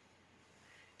site.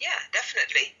 Yeah,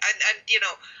 definitely. And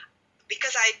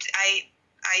because I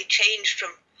changed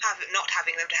from not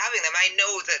having them to having them, I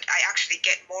know that I actually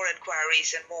get more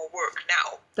inquiries and more work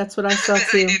now. That's what I saw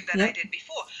too. I did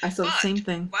before. I saw the same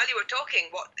thing. While you were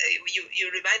talking, you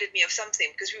reminded me of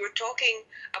something, because we were talking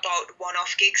about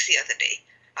one-off gigs the other day,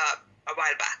 a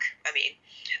while back. And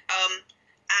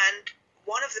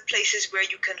one of the places where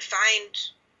you can find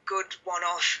good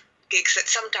one-off gigs that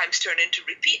sometimes turn into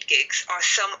repeat gigs are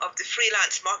some of the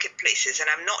freelance marketplaces, and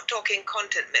I'm not talking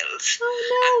content mills.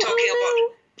 I'm talking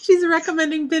about. She's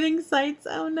recommending bidding sites.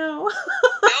 Oh no. No,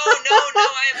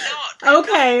 I am not.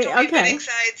 Okay. Bidding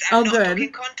sites. I'm not good.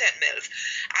 talking content mills.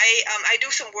 I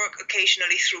do some work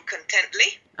occasionally through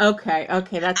Contently. Okay,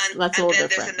 that's a little different. And then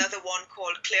there's another one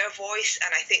called Clairvoice,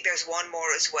 and I think there's one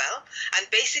more as well. And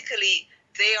basically,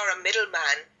 they are a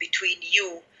middleman between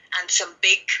you and some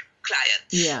big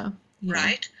clients. Yeah.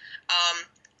 Right?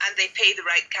 And they pay the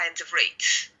right kinds of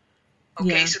rates.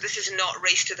 Okay, so this is not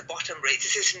race to the bottom rates.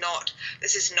 This is not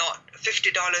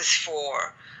 $50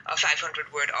 for a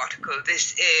 500-word article.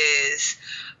 This is,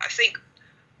 I think,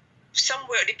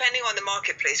 somewhere, depending on the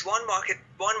marketplace, one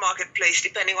marketplace,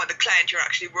 depending on the client you're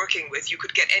actually working with, you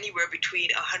could get anywhere between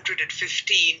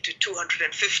 115 to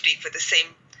 250 for the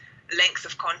same length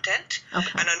of content.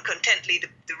 Okay. And on Contently,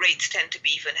 the rates tend to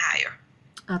be even higher.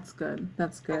 That's good.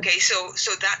 Okay, so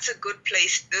that's a good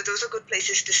place. Those are good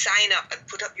places to sign up and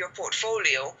put up your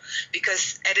portfolio,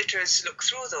 because editors look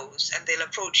through those and they'll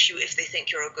approach you if they think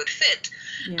you're a good fit.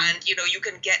 Yeah. And, you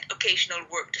can get occasional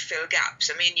work to fill gaps.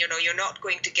 You're not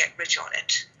going to get rich on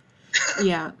it.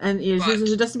 Yeah, and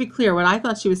just to be clear, what I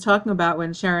thought she was talking about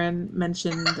when Sharon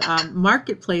mentioned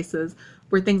marketplaces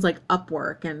were things like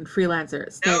Upwork and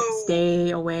Freelancer.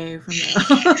 Stay away from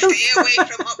that. Stay away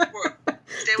from Upwork.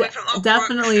 Stay away from Upwork.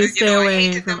 Definitely stay away from Upwork. I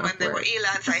hated them when they were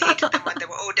Elance. I hated them when they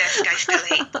were Odesk. I still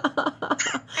hate them.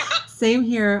 Same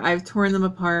here. I've torn them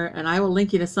apart, and I will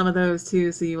link you to some of those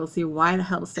too, so you will see why the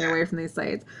hell to stay away from these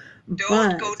sites.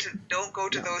 Don't go to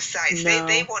those sites. No.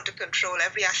 They want to control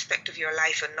every aspect of your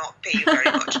life and not pay you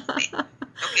very much money.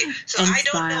 Okay, so I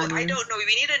don't know. We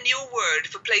need a new word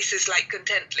for places like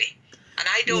Contently. And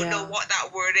I don't know what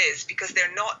that word is, because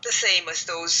they're not the same as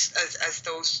those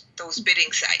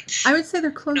bidding sites. I would say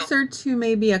they're closer to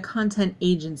maybe a content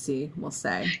agency, we'll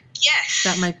say. Yes.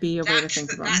 That might be a way to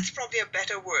think about it. That's probably a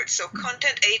better word. So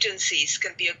content agencies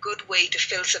can be a good way to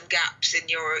fill some gaps in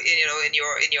your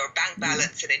bank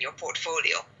balance and in your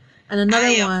portfolio. And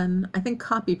another one, I think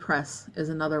CopyPress is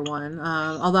another one.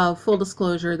 Although, full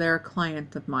disclosure, they're a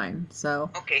client of mine, so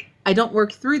I don't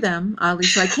work through them,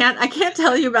 so I can't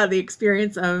tell you about the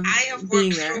experience of being there. I have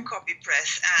worked through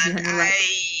CopyPress, and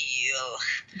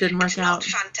didn't work out.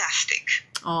 It's not fantastic.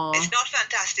 Aww. It's not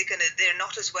fantastic, and they're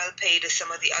not as well paid as some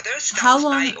of the others. How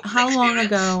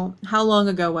long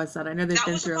ago was that? I know they've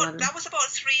been through a lot of. That was about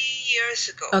 3 years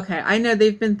ago. Okay, I know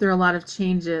they've been through a lot of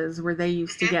changes where they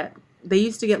used to get. They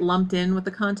used to get lumped in with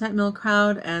the content mill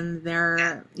crowd, and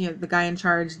the guy in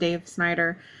charge, Dave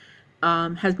Snyder,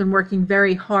 has been working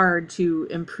very hard to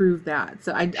improve that.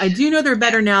 So I do know they're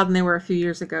better now than they were a few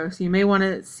years ago. So you may want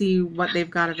to see what they've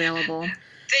got available.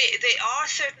 They are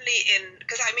certainly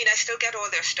because I still get all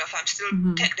their stuff. I'm still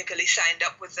technically signed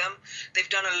up with them. They've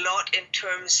done a lot in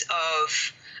terms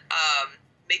of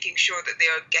making sure that they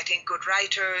are getting good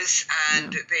writers,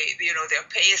 and their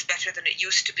pay is better than it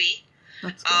used to be.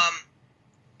 That's good.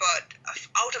 But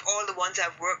out of all the ones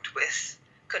I've worked with,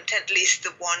 Contently is the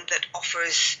one that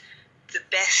offers the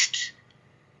best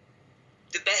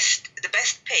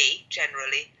pay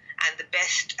generally, and the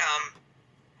best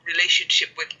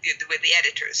relationship with the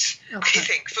editors. Okay. I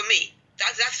think for me,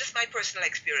 that's just my personal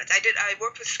experience. I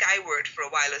worked with Skyward for a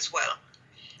while as well,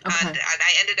 okay. and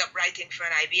I ended up writing for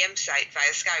an IBM site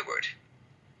via Skyward.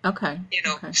 Okay.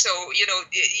 So you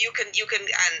can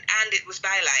and it was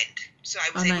bylined, so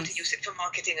I was able to use it for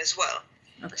marketing as well.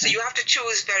 Okay. So you have to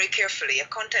choose very carefully. A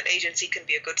content agency can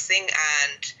be a good thing,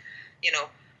 and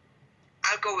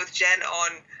I'll go with Jenn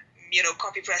on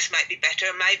CopyPress might be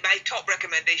better. My top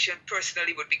recommendation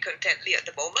personally would be Contently at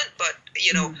the moment, but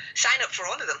sign up for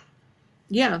all of them.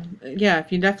 Yeah.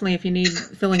 If you need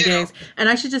filling gigs, and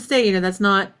I should just say that's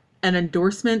not an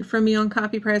endorsement from me on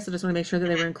CopyPress. I just want to make sure that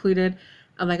they were included.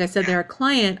 Like I said, they're a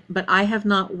client, but I have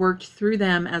not worked through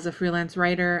them as a freelance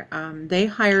writer. They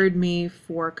hired me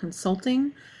for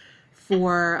consulting.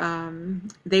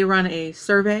 They run a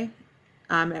survey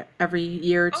every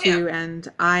year or Oh yeah. two,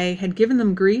 and I had given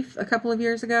them grief a couple of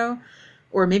years ago,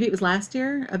 or maybe it was last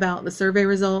year, about the survey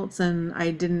results, and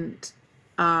I didn't.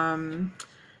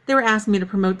 They were asking me to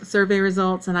promote the survey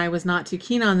results, and I was not too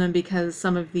keen on them because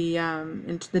some of the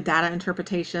data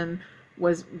interpretation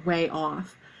was way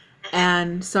off.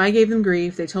 And so I gave them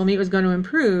grief. They told me it was going to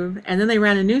improve. And then they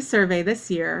ran a new survey this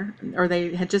year, or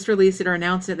they had just released it or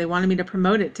announced it. They wanted me to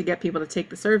promote it to get people to take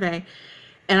the survey.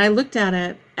 And I looked at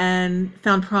it and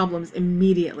found problems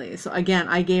immediately. So again,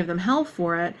 I gave them hell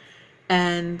for it.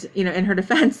 And, in her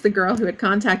defense, the girl who had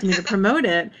contacted me to promote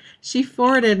it, she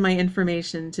forwarded my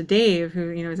information to Dave,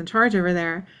 who, is in charge over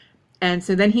there. And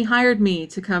so then he hired me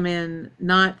to come in,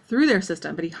 not through their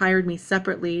system, but he hired me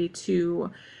separately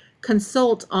to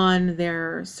consult on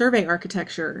their survey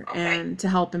architecture and to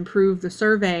help improve the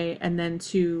survey, and then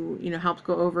to, help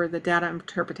go over the data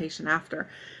interpretation after.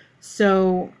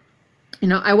 So,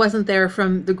 I wasn't there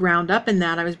from the ground up in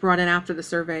that. I was brought in after the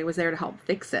survey was there to help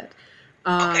fix it.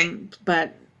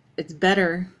 But it's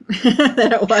better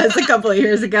than it was a couple of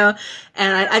years ago.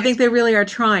 And I think they really are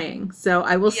trying. So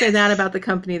I will say that about the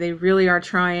company. They really are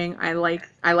trying. I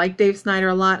like Dave Snyder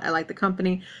a lot. I like the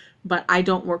company. But I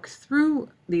don't work through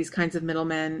these kinds of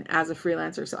middlemen as a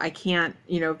freelancer, so I can't,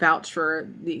 vouch for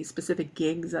the specific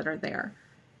gigs that are there.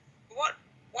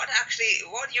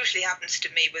 What usually happens to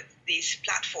me with these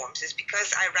platforms is,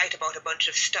 because I write about a bunch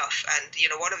of stuff, and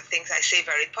one of the things I say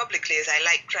very publicly is I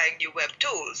like trying new web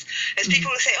tools. As people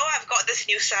will say, "Oh, I've got this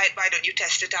new site, why don't you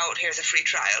test it out? Here's a free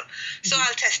trial." So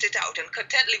I'll test it out, and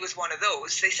Contently was one of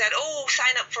those. They said, "Oh,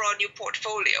 sign up for our new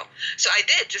portfolio." So I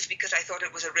did, just because I thought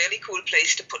it was a really cool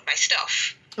place to put my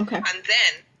stuff. Okay. And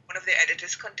then one of their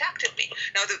editors contacted me.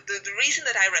 Now, the reason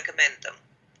that I recommend them,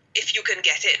 if you can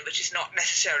get in, which is not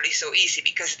necessarily so easy,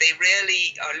 because they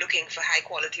really are looking for high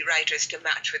quality writers to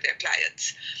match with their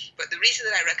clients. But the reason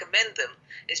that I recommend them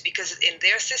is because in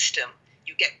their system,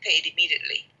 you get paid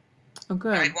immediately. Oh,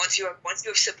 good. Right? Once you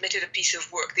have submitted a piece of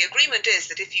work, the agreement is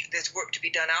that if there's work to be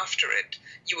done after it,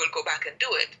 you will go back and do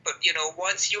it. But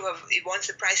once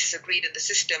the price is agreed in the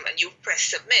system and you press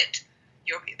submit,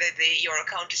 your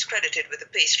account is credited with a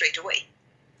pay straight away.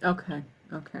 Okay.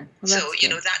 Well, so,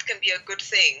 good. that can be a good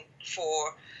thing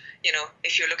for,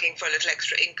 if you're looking for a little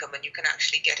extra income and you can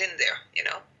actually get in there,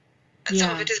 and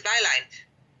some of it is byline.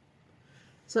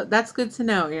 So that's good to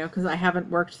know, because I haven't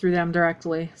worked through them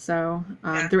directly. So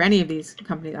through any of these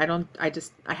companies,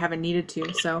 I haven't needed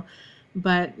to. So,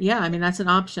 but yeah, I mean, that's an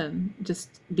option. Just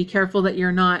be careful that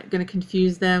you're not going to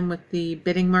confuse them with the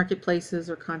bidding marketplaces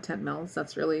or content mills.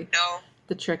 That's really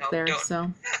the trick there. Don't.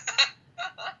 So.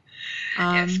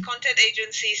 Yes, content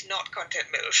agencies, not content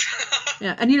mills.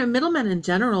 Yeah, and middlemen in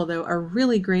general, though, are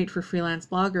really great for freelance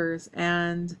bloggers.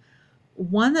 And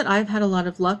one that I've had a lot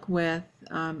of luck with,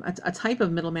 a type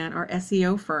of middleman, are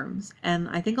SEO firms. And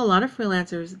I think a lot of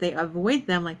freelancers, they avoid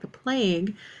them like the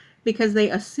plague because they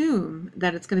assume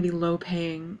that it's going to be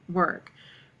low-paying work.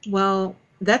 Well,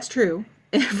 that's true.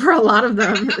 For a lot of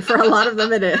them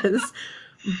it is.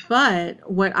 But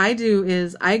what I do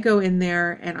is I go in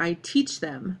there and I teach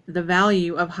them the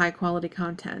value of high quality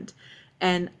content,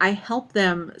 and I help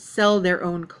them sell their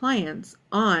own clients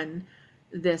on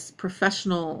this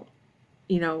professional,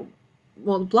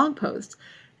 blog post.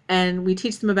 And we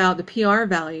teach them about the PR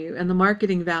value and the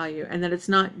marketing value, and that it's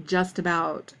not just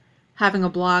about having a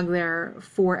blog there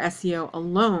for SEO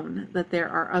alone, that there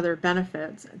are other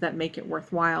benefits that make it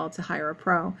worthwhile to hire a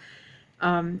pro.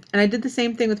 And I did the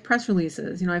same thing with press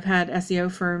releases. I've had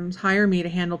SEO firms hire me to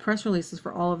handle press releases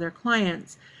for all of their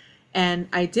clients. And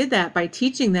I did that by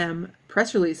teaching them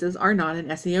press releases are not an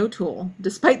SEO tool,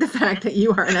 despite the fact that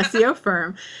you are an SEO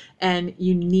firm and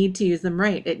you need to use them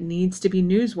right. It needs to be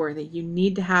newsworthy. You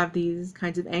need to have these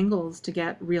kinds of angles to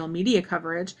get real media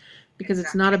coverage, because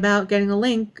It's not about getting a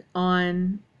link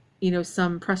on,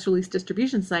 some press release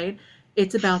distribution site.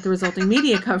 It's about the resulting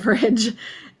media coverage.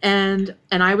 And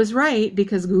I was right,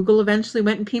 because Google eventually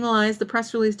went and penalized the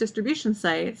press release distribution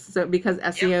sites. So because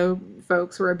SEO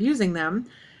folks were abusing them,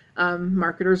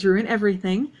 marketers ruin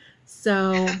everything.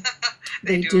 So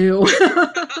they do.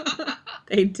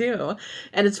 They do.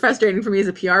 And it's frustrating for me as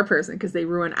a PR person because they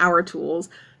ruin our tools.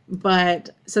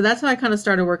 But so that's how I kind of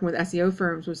started working with SEO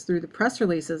firms, was through the press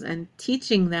releases and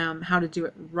teaching them how to do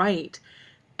it right.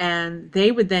 And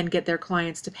they would then get their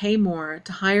clients to pay more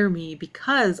to hire me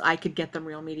because I could get them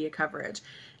real media coverage.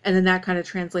 And then that kind of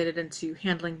translated into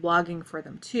handling blogging for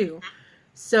them too.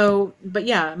 So, but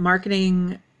yeah,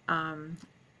 marketing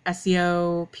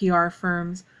SEO, PR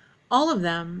firms, all of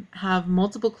them have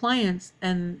multiple clients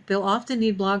and they'll often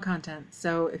need blog content.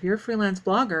 So if you're a freelance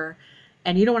blogger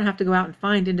and you don't want to have to go out and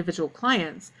find individual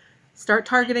clients, start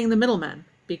targeting the middlemen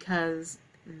because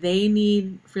they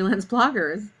need freelance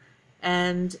bloggers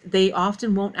and they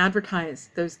often won't advertise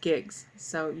those gigs.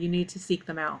 So you need to seek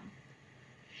them out.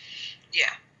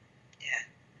 Yeah.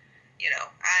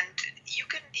 And you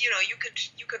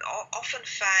can often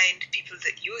find people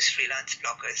that use freelance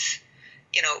bloggers.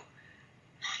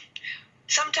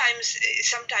 Sometimes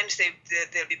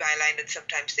they'll be bylined and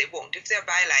sometimes they won't. If they're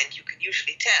bylined, you can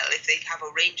usually tell. If they have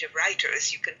a range of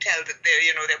writers, you can tell that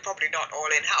they're probably not all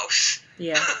in house.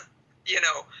 Yeah.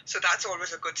 So that's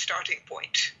always a good starting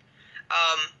point.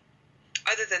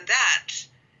 Other than that,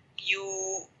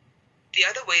 the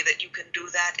other way that you can do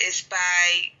that is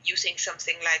by using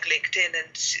something like LinkedIn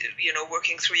and,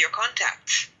 working through your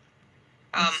contacts.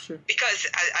 Because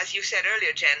as you said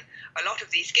earlier, Jen, a lot of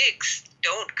these gigs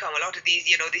don't come. A lot of these,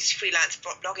 these freelance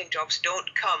blogging jobs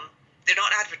don't come. They're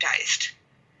not advertised.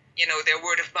 They're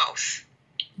word of mouth.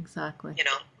 Exactly.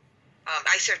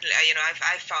 I certainly,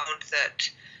 I've found that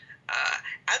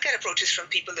I'll get approaches from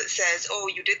people that says, "Oh,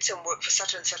 you did some work for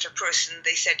such and such a person.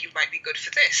 They said you might be good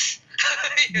for this."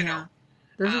 you know.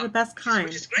 Those are the best kind.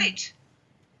 Which is great.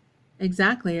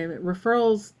 Exactly. I mean,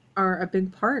 referrals are a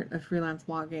big part of freelance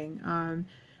blogging.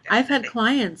 I've had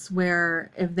clients where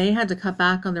if they had to cut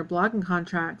back on their blogging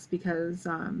contracts because,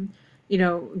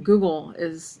 Google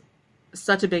is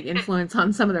such a big influence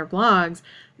on some of their blogs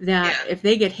that if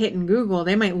they get hit in Google,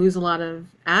 they might lose a lot of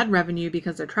ad revenue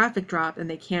because their traffic dropped and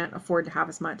they can't afford to have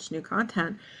as much new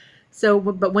content. So,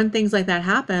 but when things like that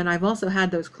happen, I've also had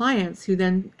those clients who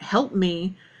then help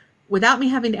me without me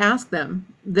having to ask them.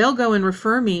 They'll go and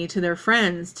refer me to their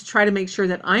friends to try to make sure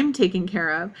that I'm taken care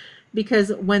of,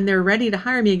 because when they're ready to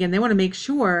hire me again, they want to make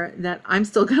sure that I'm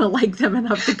still going to like them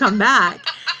enough to come back.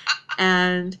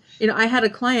 And, I had a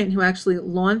client who actually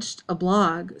launched a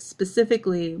blog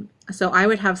specifically so I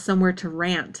would have somewhere to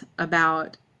rant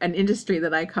about an industry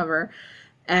that I cover.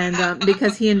 And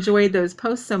because he enjoyed those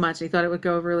posts so much, he thought it would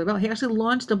go over really well. He actually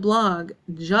launched a blog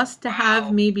just to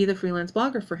have me be the freelance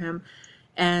blogger for him.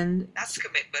 And that's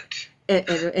commitment.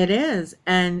 It is.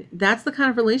 And that's the kind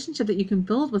of relationship that you can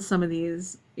build with some of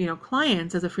these,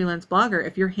 clients as a freelance blogger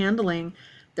if you're handling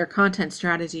their content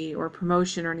strategy or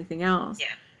promotion or anything else.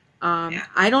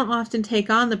 I don't often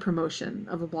take on the promotion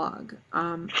of a blog.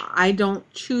 I don't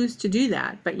choose to do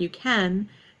that, but you can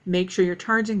make sure you're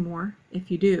charging more if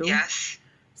you do. Yes.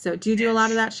 So do you do a lot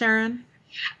of that, Sharon?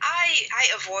 I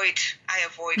avoid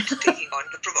taking on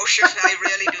the promotion. I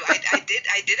really do. I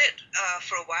did it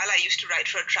for a while. I used to write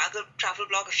for a travel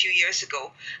blog a few years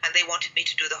ago, and they wanted me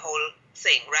to do the whole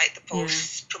thing, write the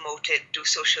posts, promote it, do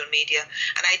social media,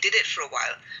 and I did it for a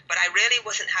while. But I really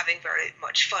wasn't having very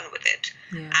much fun with it,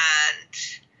 and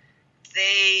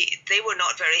they were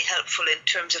not very helpful in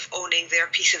terms of owning their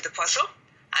piece of the puzzle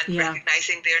and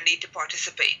recognizing their need to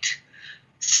participate.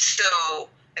 So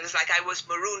it was like I was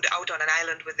marooned out on an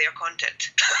island with their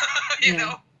content, you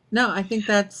know? No, I think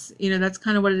that's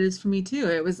kind of what it is for me too.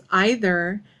 It was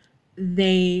either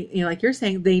they, like you're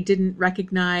saying, they didn't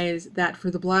recognize that for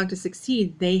the blog to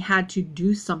succeed, they had to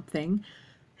do something.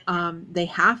 They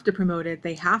have to promote it.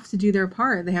 They have to do their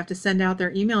part. They have to send out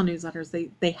their email newsletters.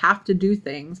 They have to do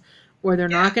things or they're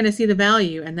not going to see the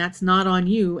value. And that's not on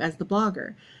you as the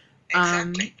blogger.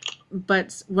 Exactly.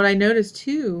 But what I noticed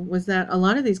too was that a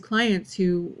lot of these clients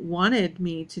who wanted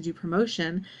me to do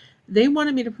promotion, they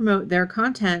wanted me to promote their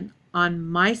content on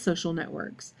my social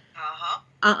networks.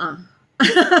 Not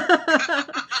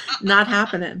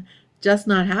happening. Just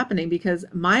not happening, because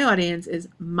my audience is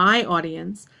my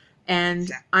audience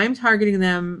and I'm targeting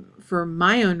them for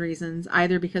my own reasons,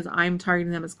 either because I'm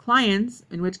targeting them as clients,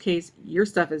 in which case your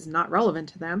stuff is not relevant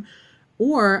to them,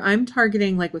 or I'm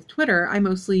targeting, like with Twitter, I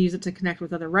mostly use it to connect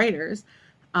with other writers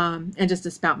and just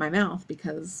to spout my mouth,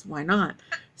 because why not?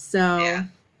 So,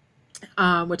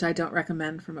 which I don't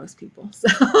recommend for most people. So.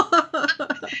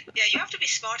 Yeah, you have to be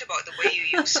smart about the way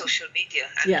you use social media.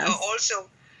 And also,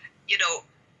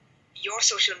 your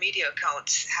social media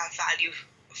accounts have value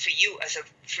for you as a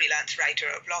freelance writer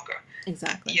or blogger.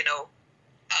 Exactly.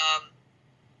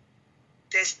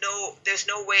 There's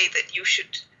no way that you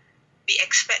should be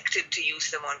expected to use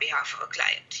them on behalf of a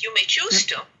client. You may choose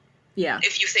to,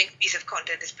 if you think a piece of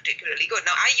content is particularly good.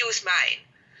 Now, I use mine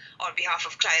on behalf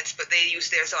of clients, but they use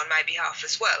theirs on my behalf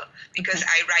as well, because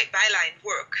I write byline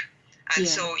work. And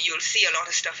so you'll see a lot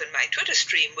of stuff in my Twitter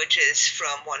stream, which is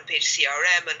from One Page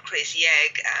CRM and Crazy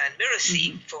Egg and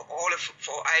Mirrorseed.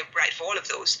 I write for all of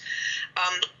those.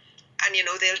 And,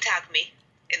 they'll tag me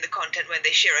in the content when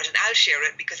they share it, and I'll share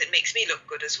it because it makes me look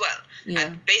good as well. Yeah.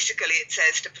 And basically it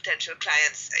says to potential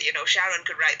clients, Sharon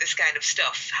could write this kind of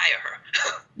stuff, hire her.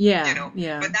 Yeah.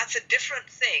 Yeah. But that's a different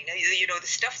thing. The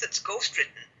stuff that's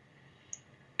ghostwritten,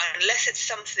 unless it's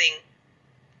something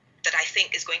that I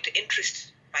think is going to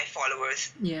interest my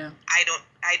followers,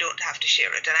 I don't have to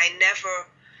share it. And I never,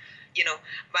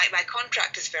 my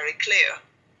contract is very clear,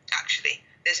 actually.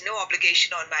 There's no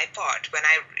obligation on my part when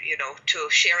to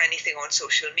share anything on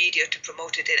social media, to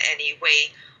promote it in any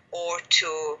way, or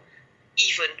to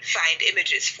even find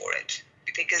images for it,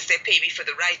 because they pay me for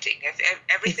the writing.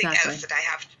 Everything else that I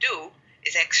have to do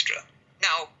is extra.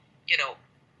 Now,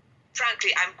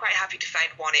 frankly, I'm quite happy to find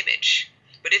one image.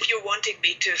 But if you're wanting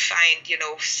me to find,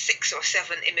 6 or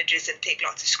 7 images and take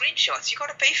lots of screenshots, you got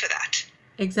to pay for that.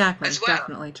 Exactly. As well.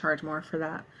 Definitely charge more for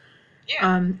that.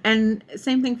 Yeah. And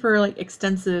same thing for like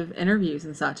extensive interviews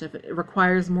and such. If it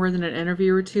requires more than an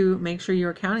interview or two, make sure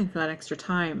you're accounting for that extra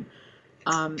time.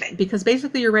 Because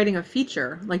basically you're writing a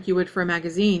feature like you would for a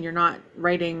magazine. You're not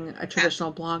writing a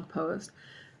traditional blog post.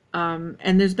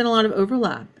 And there's been a lot of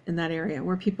overlap in that area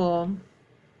where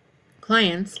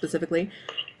clients specifically,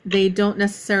 they don't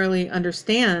necessarily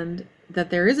understand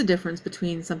that there is a difference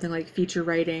between something like feature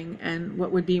writing and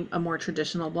what would be a more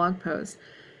traditional blog post.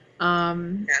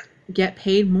 Get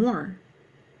paid more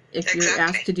if you're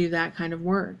asked to do that kind of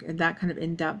work and that kind of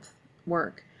in-depth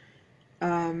work.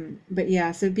 But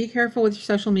yeah, so be careful with your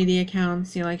social media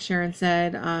accounts. Like Sharon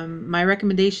said, my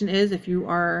recommendation is if you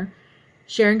are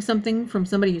sharing something from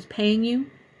somebody who's paying you,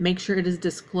 make sure it is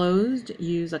disclosed.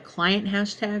 Use a client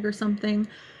hashtag or something.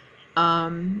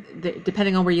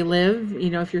 Depending on where you live,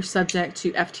 if you're subject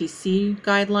to FTC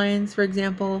guidelines, for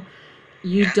example,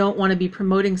 you don't want to be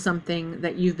promoting something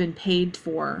that you've been paid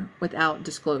for without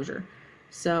disclosure.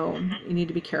 So you need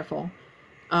to be careful.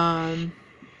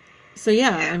 So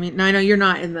I mean, now I know you're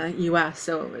not in the U.S.,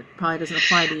 so it probably doesn't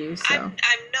apply to you. So I'm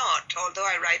not, although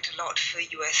I write a lot for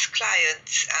U.S.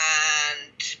 clients,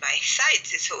 and my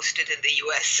site is hosted in the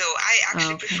U.S., so I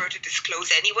actually prefer to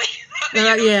disclose anyway.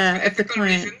 If the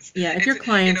client, reasons. If your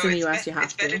client's in the U.S., you have to.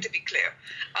 It's better to be clear.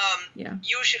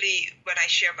 Usually when I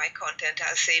share my content,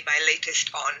 I'll say my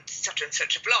latest on such and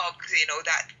such a blog,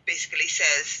 that basically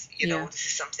says, this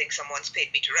is something someone's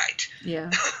paid me to write.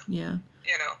 Yeah.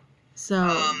 So,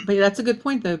 but that's a good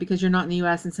point though, because you're not in the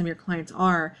U.S. and some of your clients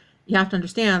are. You have to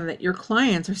understand that your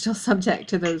clients are still subject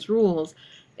to those rules.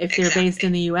 If they're based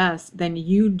in the U.S., then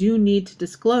you do need to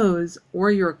disclose, or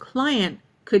your client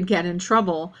could get in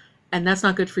trouble, and that's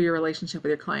not good for your relationship with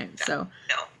your client.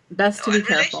 Best to be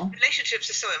careful. Relationships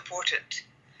are so important.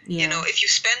 If you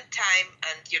spend time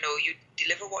and you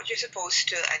deliver what you're supposed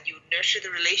to, and you nurture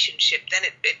the relationship, then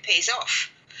it pays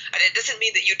off. And it doesn't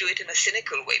mean that you do it in a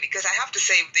cynical way, because I have to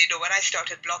say, when I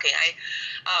started blogging,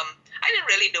 I didn't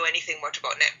really know anything much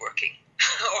about networking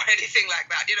or anything like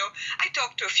that. I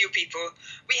talked to a few people.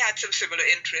 We had some similar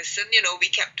interests, and we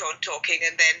kept on talking,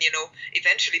 and then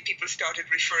eventually people started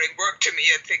referring work to me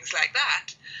and things like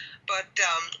that. But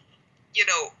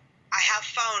I have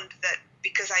found that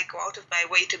because I go out of my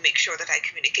way to make sure that I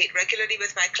communicate regularly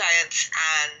with my clients,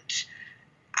 and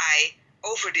I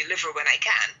over-deliver when I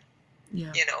can,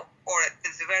 or at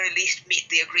the very least meet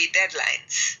the agreed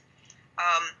deadlines,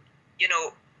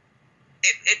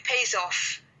 it pays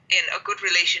off in a good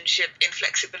relationship, in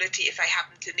flexibility if I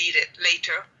happen to need it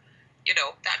later,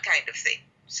 that kind of thing.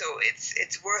 So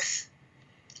it's worth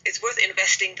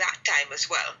investing that time as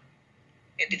well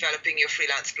in developing your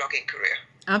freelance blogging career.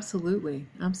 Absolutely.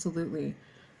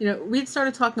 We'd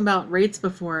started talking about rates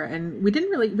before, and we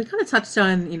kind of touched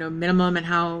on, minimum and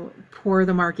how poor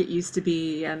the market used to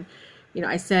be. And,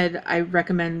 I said I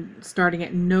recommend starting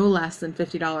at no less than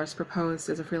 $50 per post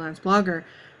as a freelance blogger,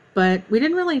 but we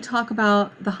didn't really talk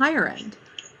about the higher end.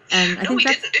 And I think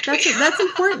that's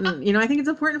important. I think it's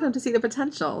important for them to see the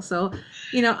potential. So,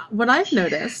 what I've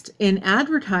noticed in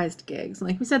advertised gigs,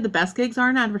 like we said, the best gigs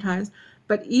aren't advertised,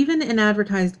 but even in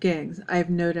advertised gigs, I've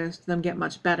noticed them get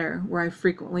much better, where I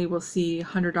frequently will see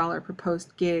 $100 per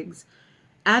post gigs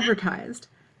advertised.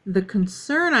 The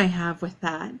concern I have with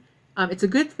that, it's a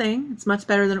good thing. It's much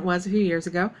better than it was a few years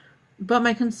ago. But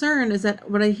my concern is that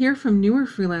what I hear from newer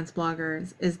freelance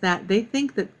bloggers is that they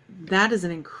think that is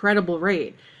an incredible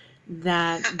rate,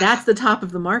 that's the top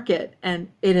of the market, and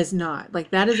it is not.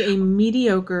 Like, that is a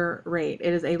mediocre rate.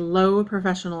 It is a low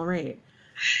professional rate.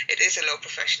 It is a low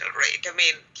professional rate. I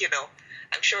mean,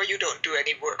 I'm sure you don't do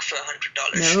any work for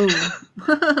 $100.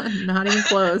 No, not even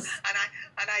close.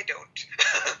 and I don't.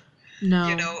 No.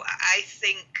 I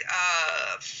think,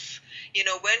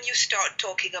 when you start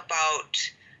talking about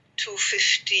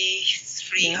 250,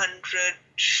 300,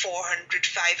 400,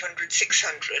 500,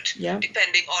 600,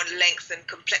 depending on length and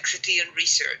complexity and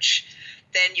research,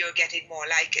 then you're getting more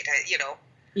like it, you know.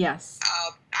 Yes.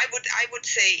 I would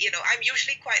say, you know, I'm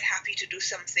usually quite happy to do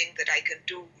something that I can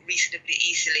do reasonably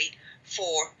easily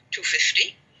for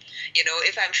 250. You know,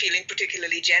 if I'm feeling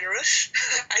particularly generous,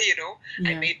 you know,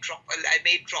 I may drop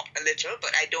a little,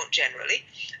 but I don't generally.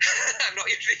 I'm not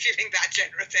usually feeling that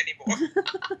generous anymore.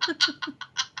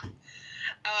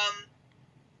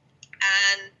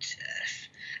 And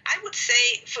I would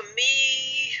say for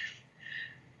me,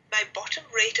 my bottom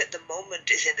rate at the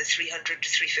moment is in the 300 to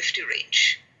 350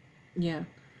 range. Yeah.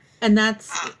 And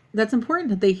that's important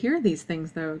that they hear these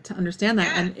things, though, to understand that.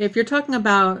 Yeah. And if you're talking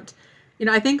about, you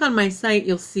know, I think on my site,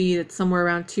 you'll see that somewhere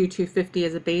around 250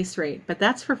 is a base rate, but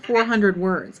that's for 400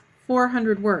 words,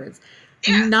 400 words.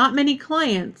 Yeah. Not many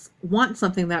clients want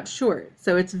something that short.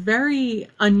 So it's very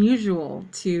unusual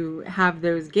to have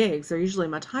those gigs. They're usually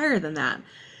much higher than that.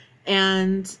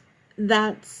 And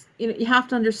that's, you know, you have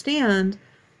to understand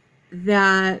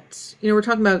that, you know, we're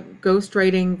talking about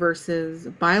ghostwriting versus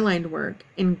bylined work.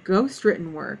 In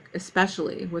ghostwritten work,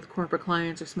 especially with corporate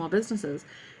clients or small businesses,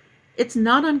 it's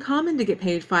not uncommon to get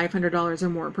paid $500 or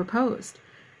more per post.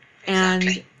 Exactly.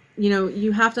 And, you know,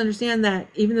 you have to understand that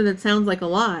even though that sounds like a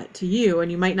lot to you,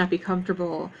 and you might not be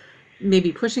comfortable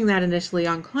maybe pushing that initially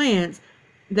on clients,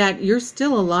 that you're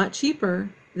still a lot cheaper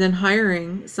than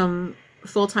hiring some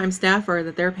full-time staffer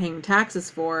that they're paying taxes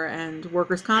for and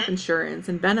workers' comp insurance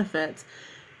and benefits.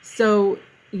 So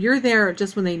you're there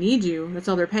just when they need you. That's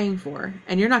all they're paying for.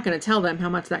 And you're not going to tell them how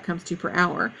much that comes to per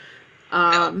hour.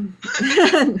 No.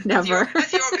 Never.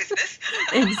 That's your business.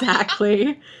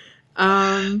 Exactly.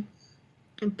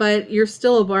 But you're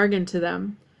still a bargain to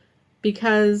them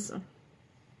because,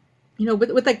 you know,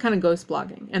 with that kind of ghost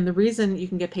blogging, and the reason you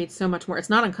can get paid so much more, it's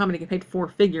not uncommon to get paid 4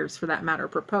 figures for that matter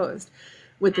per post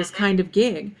with this kind of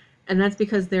gig. And that's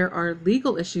because there are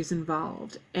legal issues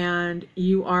involved, and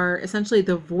you are essentially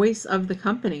the voice of the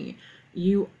company.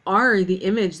 You are the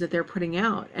image that they're putting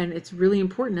out, and it's really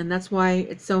important. And that's why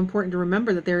it's so important to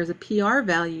remember that there is a PR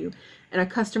value and a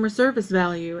customer service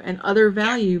value and other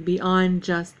value beyond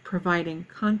just providing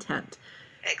content.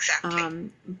 Exactly.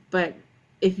 But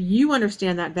if you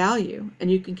understand that value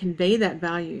and you can convey that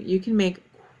value, you can make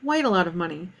quite a lot of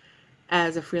money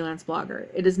as a freelance blogger.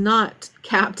 It is not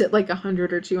capped at like $100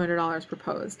 or $200 per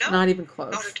post. No, not even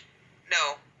close.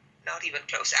 Not even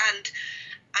close.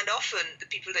 And often the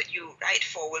people that you write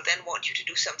for will then want you to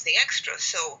do something extra.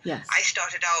 So yes. I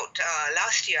started out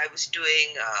last year. I was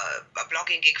doing a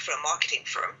blogging gig for a marketing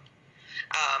firm,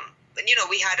 and you know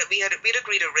we'd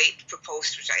agreed a rate per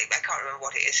post, which I can't remember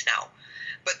what it is now.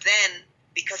 But then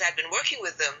because I'd been working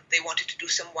with them, they wanted to do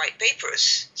some white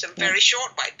papers, some very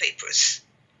short white papers,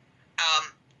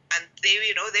 and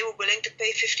they were willing to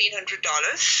pay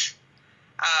 $1,500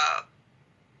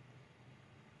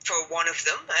 for one of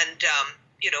them, and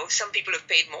you know, some people have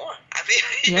paid more. I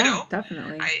mean, you know,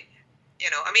 definitely.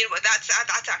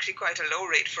 That's actually quite a low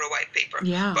rate for a white paper.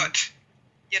 Yeah. But,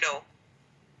 you know,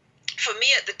 for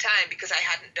me at the time, because I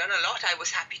hadn't done a lot, I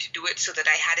was happy to do it so that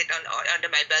I had it under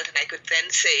my belt, and I could then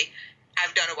say,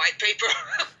 I've done a white paper,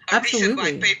 recent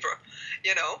white paper,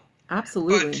 you know.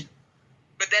 Absolutely.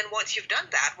 But then once you've done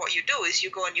that, what you do is you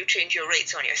go and you change your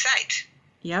rates on your site.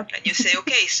 Yep. And you say,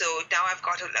 okay, so now I've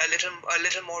got a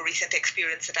little more recent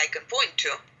experience that I can point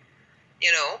to.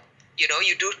 You know, you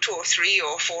do 2 or 3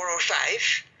 or 4 or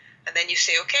 5, and then you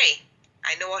say, okay,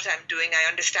 I know what I'm doing. I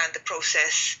understand the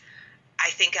process.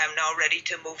 I think I'm now ready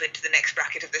to move into the next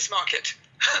bracket of this market.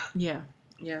 Yeah.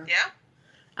 Yeah.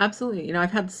 Absolutely. You know,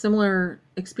 I've had similar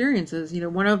experiences. You know,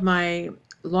 one of my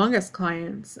longest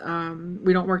clients,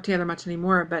 we don't work together much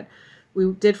anymore, but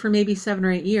we did for maybe 7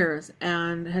 or 8 years,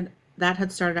 and that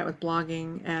had started out with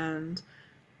blogging, and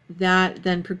that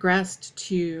then progressed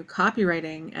to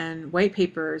copywriting and white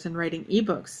papers and writing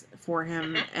ebooks for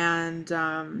him, and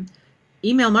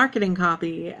email marketing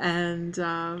copy and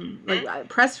like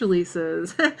press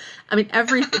releases. I mean,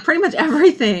 pretty much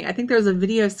everything. I think there was a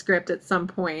video script at some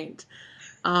point,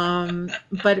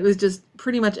 but it was just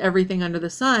pretty much everything under the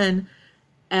sun.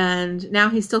 And now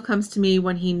he still comes to me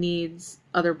when he needs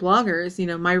other bloggers. You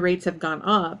know, my rates have gone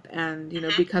up, and, you know,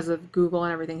 because of Google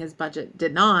and everything, his budget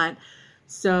did not.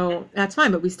 So that's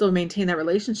fine, but we still maintain that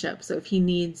relationship. So if he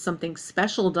needs something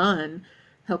special done,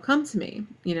 he'll come to me.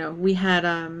 You know, we had,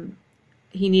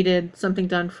 he needed something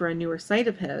done for a newer site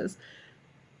of his.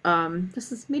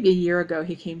 This is maybe a year ago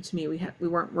he came to me. We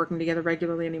weren't working together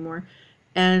regularly anymore.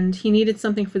 And he needed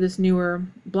something for this newer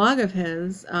blog of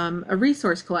his, a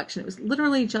resource collection. It was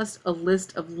literally just a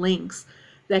list of links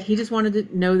that he just wanted to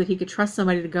know that he could trust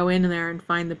somebody to go in there and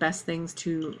find the best things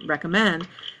to recommend.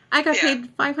 I got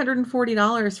paid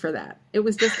 $540 for that. It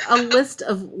was just a list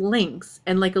of links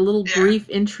and like a little brief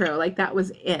intro. Like that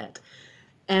was it.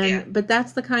 And but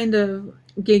that's the kind of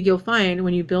gig you'll find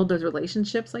when you build those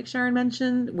relationships, like Sharon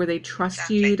mentioned, where they trust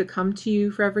you to come to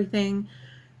you for everything.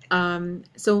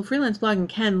 So freelance blogging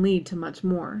can lead to much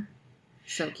more.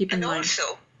 So keep in mind. And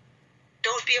also,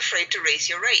 don't be afraid to raise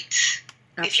your rates.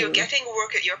 Absolutely. If you're getting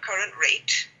work at your current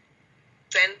rate,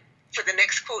 then for the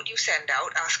next quote you send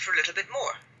out, ask for a little bit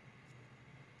more.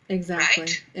 Exactly.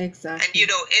 Right? Exactly. And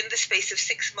in the space of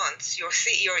 6 months, your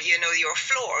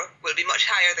floor will be much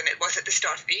higher than it was at the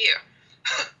start of the year.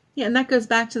 Yeah, and that goes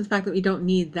back to the fact that we don't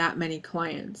need that many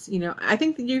clients. I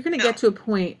think that you're going to get to a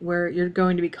point where you're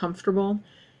going to be comfortable.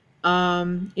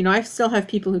 I still have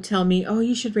people who tell me, "Oh,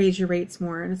 you should raise your rates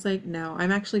more," and it's like, no,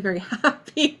 I'm actually very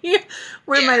happy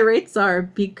where my rates are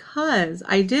because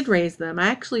I did raise them. I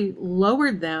actually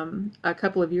lowered them a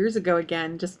couple of years ago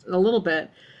again, just a little bit.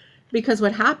 Because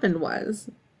what happened was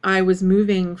I was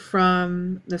moving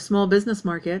from the small business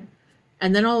market,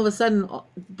 and then all of a sudden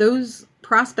those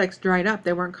prospects dried up.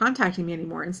 They weren't contacting me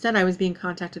anymore. Instead, I was being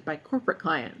contacted by corporate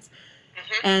clients,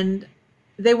 and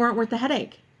they weren't worth the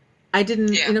headache. I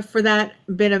didn't, for that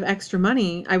bit of extra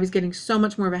money, I was getting so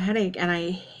much more of a headache, and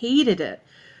I hated it.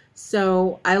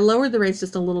 So I lowered the rates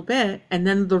just a little bit, and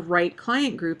then the right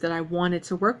client group that I wanted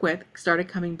to work with started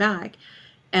coming back.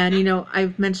 And,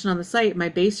 I've mentioned on the site, my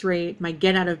base rate, my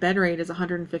get out of bed rate is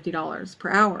 $150 per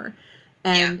hour.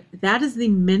 And that is the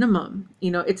minimum.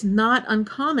 It's not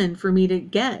uncommon for me to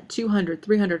get $200,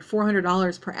 $300,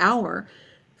 $400 per hour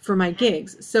for my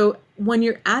gigs. So when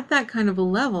you're at that kind of a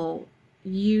level,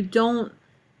 you don't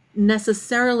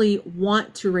necessarily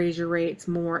want to raise your rates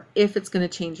more if it's going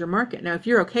to change your market. Now, if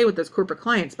you're okay with those corporate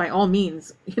clients, by all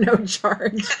means,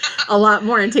 charge a lot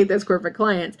more and take those corporate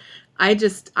clients. I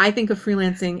think of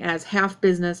freelancing as half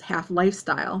business, half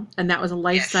lifestyle. And that was a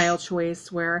lifestyle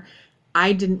choice where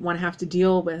I didn't want to have to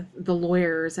deal with the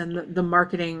lawyers and the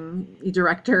marketing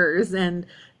directors and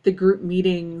the group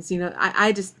meetings.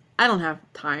 I don't have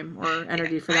time or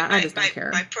energy for that. I just don't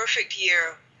care. My perfect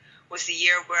year was the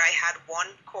year where I had one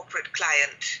corporate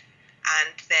client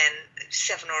and then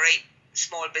 7 or 8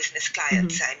 small business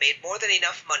clients. I made more than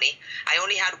enough money. I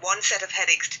only had one set of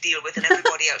headaches to deal with and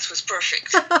everybody else was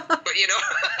perfect. But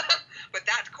but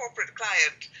that corporate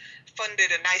client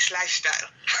funded a nice lifestyle.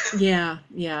 Yeah.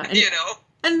 And,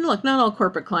 and look, not all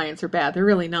corporate clients are bad. They're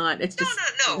really not. It's just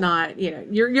not,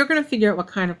 you're going to figure out what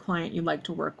kind of client you like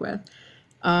to work with.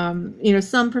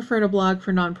 Some prefer to blog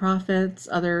for nonprofits.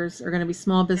 Others are going to be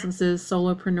small businesses,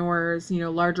 solopreneurs,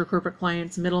 larger corporate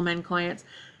clients, middlemen clients.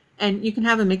 And you can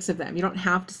have a mix of them. You don't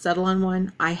have to settle on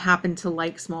one. I happen to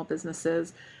like small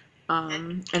businesses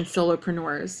and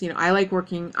solopreneurs. I like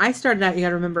working. I started out, you got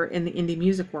to remember, in the indie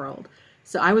music world.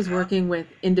 So I was working with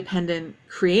independent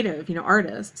creative,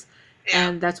 artists.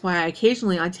 And that's why I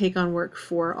take on work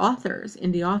for authors,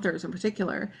 indie authors in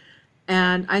particular.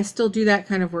 And I still do that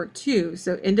kind of work too.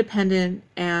 So independent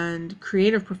and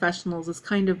creative professionals is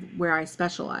kind of where I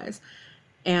specialize.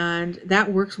 And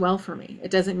that works well for me.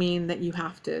 It doesn't mean that you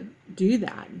have to do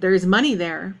that. There's money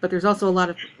there, but there's also a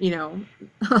lot of,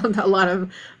 a lot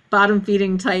of bottom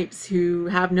feeding types who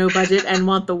have no budget and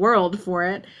want the world for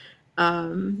it.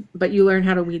 But you learn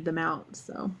how to weed them out.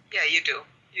 So yeah, you do.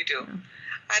 Yeah.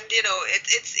 And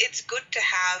it's good to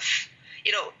have,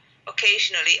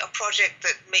 occasionally a project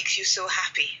that makes you so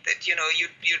happy that you'd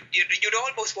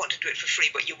almost want to do it for free,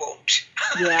 but you won't.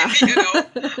 Yeah.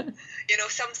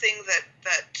 Something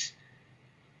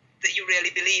that you really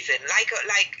believe in, like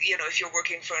if you're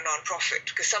working for a non-profit,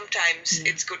 because sometimes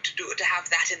it's good to have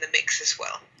that in the mix as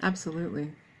well.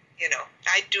 Absolutely.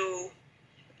 I do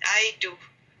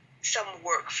some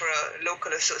work for a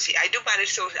local association. I do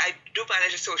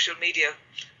manage a social media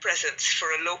presence for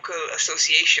a local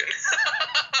association,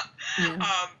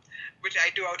 which I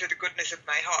do out of the goodness of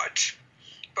my heart.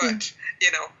 But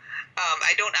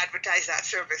I don't advertise that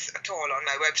service at all on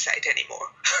my website anymore.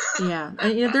 Yeah,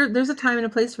 and there's a time and a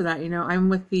place for that.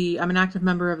 I'm an active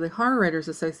member of the Horror Writers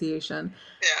Association,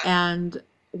 and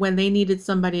when they needed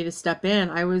somebody to step in,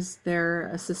 I was their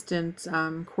assistant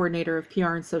coordinator of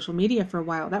PR and social media for a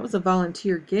while. That was a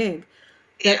volunteer gig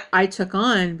that I took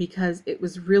on because it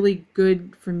was really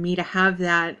good for me to have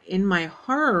that in my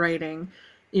horror writing,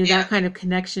 that kind of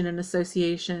connection and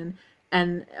association.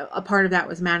 And a part of that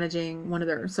was managing one of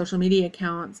their social media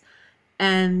accounts.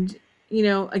 And,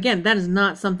 again, that is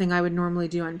not something I would normally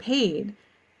do unpaid.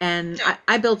 And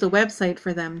I built a website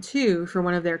for them, too, for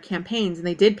one of their campaigns. And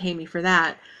they did pay me for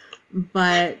that.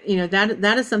 But, you know,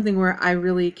 that is something where I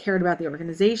really cared about the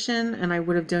organization and I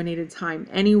would have donated time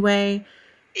anyway.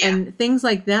 Yeah. And things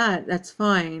like that, that's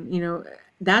fine. You know,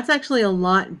 that's actually a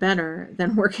lot better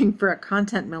than working for a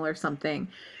content mill or something,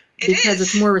 because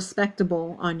it's more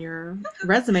respectable on your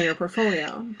resume or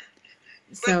portfolio.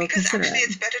 So But because consider actually it.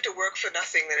 it's better to work for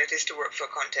nothing than it is to work for a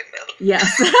content mill.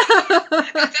 Yes.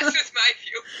 That's just my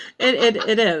view.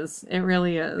 It is. It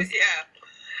really is.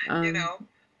 Yeah. You know.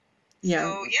 Yeah.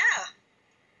 So yeah.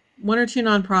 One or two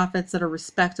nonprofits that are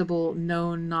respectable,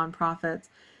 known nonprofits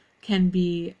can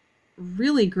be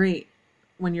really great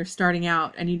when you're starting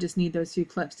out and you just need those few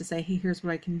clips to say, hey, here's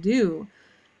what I can do.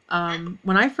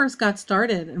 When I first got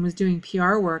started and was doing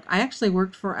PR work, I actually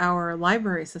worked for our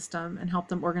library system and helped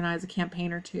them organize a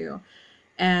campaign or two.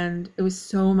 And it was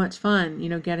so much fun, you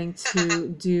know, getting to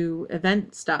do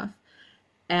event stuff.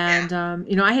 And,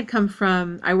 you know,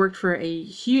 I worked for a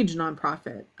huge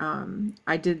nonprofit.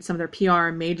 I did some of their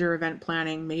PR, major event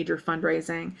planning, major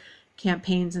fundraising,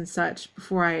 campaigns and such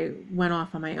before I went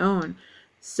off on my own.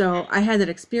 So I had that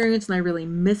experience and I really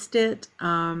missed it.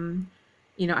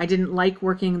 You know, I didn't like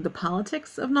working the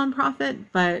politics of nonprofit,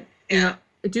 but, you know,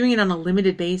 doing it on a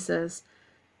limited basis,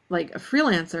 like a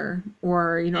freelancer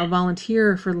or, you know, a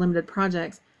volunteer for limited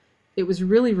projects, it was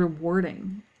really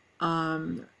rewarding.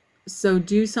 So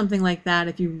do something like that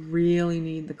if you really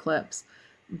need the clips.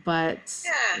 But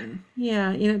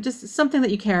yeah, you know, just something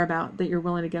that you care about, that you're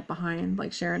willing to get behind,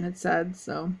 like Sharon had said.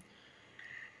 So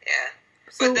yeah.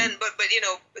 So, but you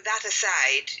know, that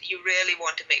aside, you really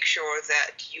want to make sure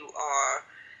that you are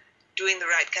doing the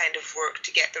right kind of work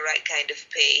to get the right kind of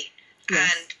pay,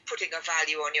 and putting a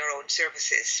value on your own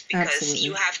services, because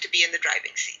you have to be in the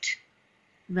driving seat.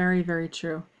 Very, very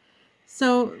true.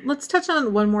 So let's touch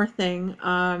on one more thing.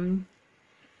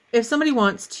 If somebody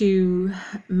wants to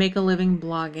make a living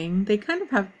blogging, they kind of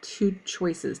have two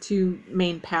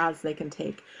main paths they can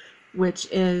take, which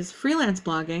is freelance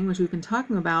blogging, which we've been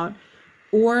talking about,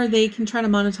 or they can try to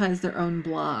monetize their own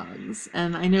blogs.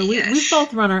 And I know we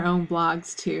both run our own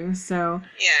blogs too, so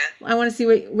I want to see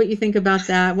what you think about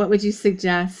that. What would you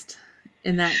suggest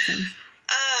in that sense?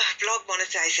 Blog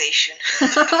monetization.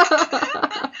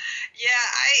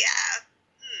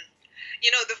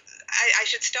 You know, I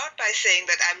should start by saying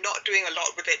that I'm not doing a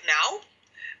lot with it now,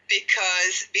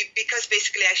 because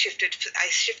basically I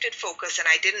shifted focus, and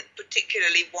I didn't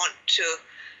particularly want to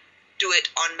do it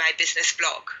on my business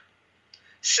blog.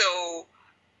 So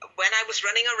when I was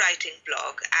running a writing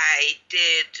blog, I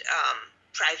did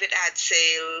private ad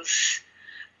sales.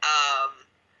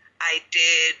 I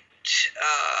did,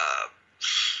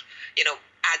 you know,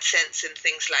 AdSense and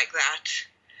things like that.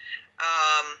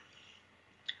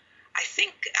 I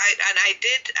think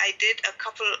I did a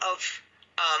couple of.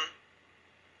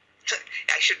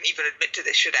 I shouldn't even admit to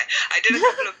this, should I? I did a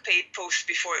couple of paid posts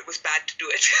before it was bad to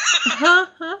do it.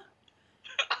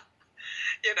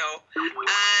 You know,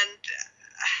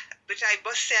 but I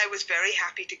must say I was very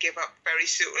happy to give up very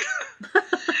soon.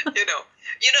 you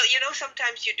know,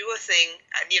 sometimes you do a thing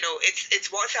and, you know,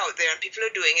 it's what's out there and people are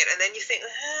doing it, and then you think,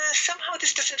 somehow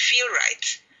this doesn't feel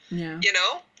right. Yeah. You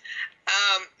know?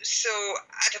 So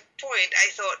at a point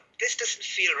I thought, this doesn't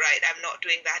feel right. I'm not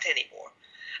doing that anymore.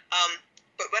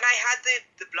 But when I had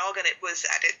the blog and it was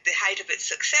at the height of its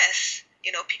success,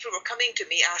 you know, people were coming to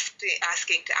me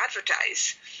asking to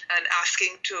advertise and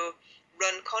asking to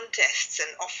run contests and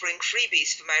offering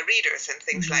freebies for my readers and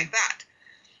things like that.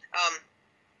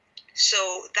 So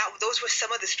those were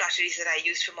some of the strategies that I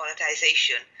used for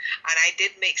monetization, and I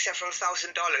did make several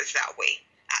 $1,000s that way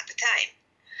at the time.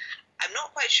 I'm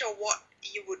not quite sure what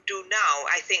you would do now.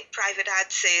 I think private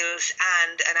ad sales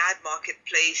and an ad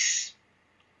marketplace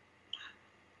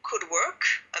could work.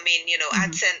 I mean, you know,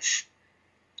 AdSense,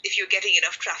 if you're getting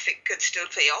enough traffic, could still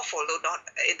pay off, although not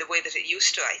in the way that it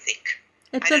used to, I think.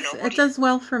 It does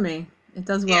well for me. It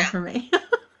does well for me.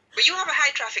 But you have a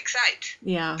high traffic site.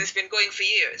 Yeah. That's been going for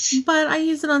years. But I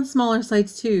use it on smaller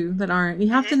sites too that aren't. You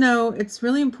have to know, it's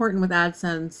really important with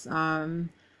AdSense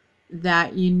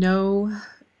that you know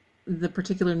the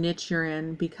particular niche you're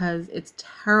in, because it's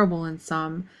terrible in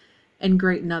some and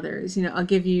great in others. You know, I'll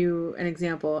give you an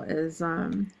example is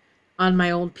on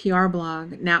my old PR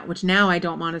blog, which now I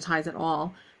don't monetize at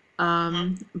all.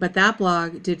 But that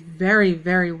blog did very,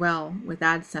 very well with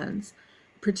AdSense,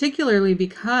 particularly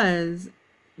because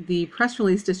the press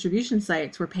release distribution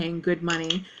sites were paying good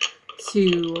money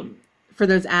for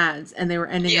those ads, and they were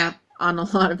ending up on a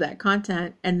lot of that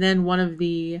content. And then one of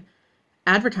the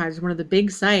advertisers, one of the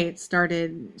big sites,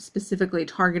 started specifically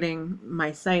targeting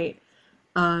my site.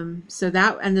 So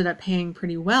that ended up paying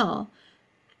pretty well.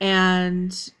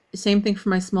 And Same thing for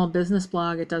my small business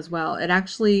blog. It does well. It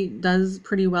actually does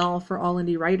pretty well for all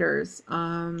indie writers.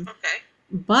 Okay.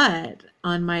 But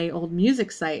on my old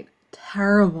music site,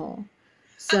 terrible.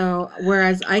 So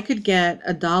whereas I could get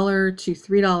 $1 to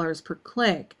 $3 per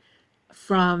click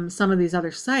from some of these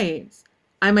other sites,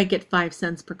 I might get 5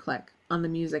 cents per click on the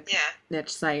music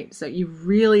niche site. So you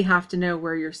really have to know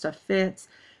where your stuff fits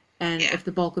and if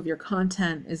the bulk of your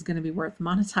content is going to be worth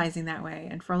monetizing that way.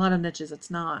 And for a lot of niches, it's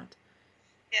not.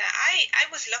 Yeah,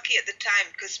 I was lucky at the time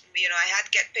because, I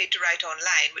had Get Paid to Write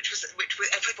Online, which was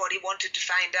everybody wanted to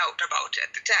find out about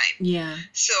at the time. Yeah.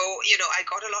 So, I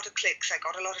got a lot of clicks, I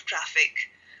got a lot of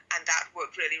traffic, and that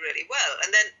worked really, really well.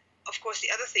 And then, of course, the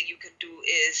other thing you can do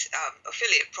is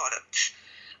affiliate products.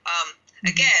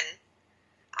 Again,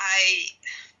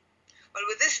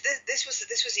 with this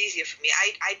was easier for me.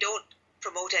 I don't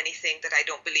promote anything that I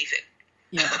don't believe in.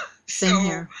 Yeah, same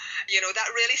here. That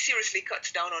really seriously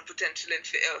cuts down on potential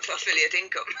affiliate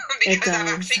income because I've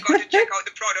actually got to check out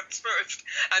the products first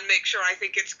and make sure I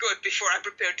think it's good before I'm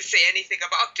prepared to say anything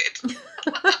about it.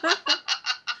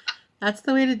 That's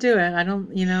the way to do it. I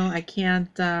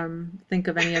can't think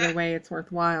of any other way it's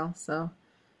worthwhile. So.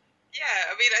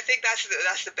 Yeah, I think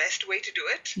that's the best way to do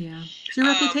it. Yeah, it's your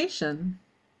reputation.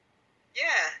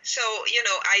 Yeah, so,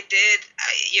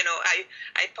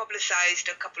 I publicized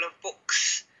a couple of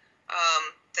books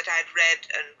that I'd read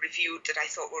and reviewed that I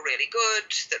thought were really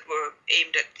good, that were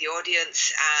aimed at the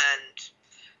audience, and,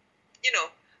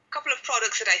 a couple of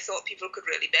products that I thought people could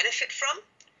really benefit from.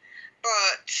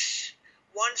 But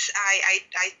once I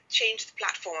changed the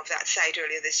platform of that site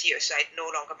earlier this year, so I'd no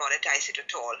longer monetize it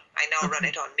at all. I now run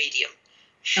it on Medium.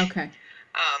 Okay.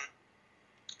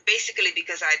 Basically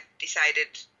because I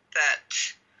decided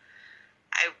that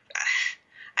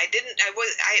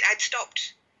I'd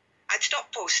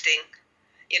stopped posting.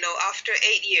 After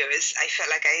 8 years, I felt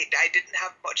like I didn't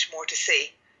have much more to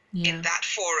say in that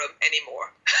forum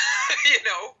anymore.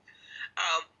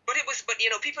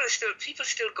 People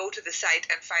still go to the site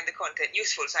and find the content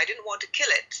useful. So I didn't want to kill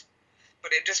it,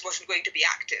 but it just wasn't going to be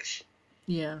active.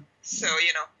 Yeah. So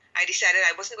I decided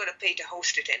I wasn't going to pay to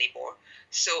host it anymore.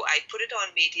 So I put it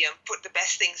on Medium, put the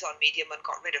best things on Medium, and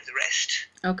got rid of the rest.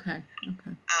 Okay.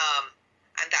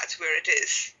 And that's where it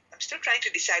is. I'm still trying to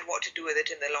decide what to do with it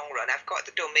in the long run. I've got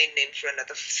the domain name for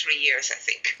another 3 years, I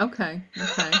think. Okay.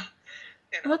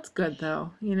 Well, that's good,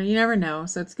 though. You never know.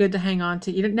 So it's good to hang on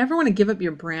to. You never want to give up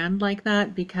your brand like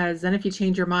that, because then if you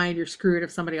change your mind, you're screwed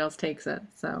if somebody else takes it.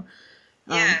 So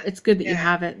it's good that you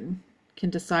have it and can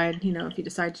decide, if you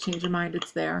decide to change your mind,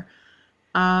 it's there.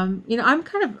 I'm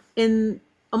kind of in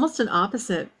almost an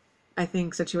opposite, I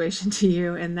think, situation to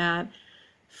you in that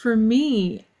for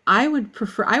me, I would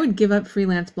give up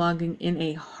freelance blogging in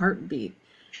a heartbeat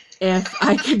if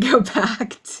I could go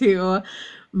back to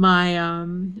my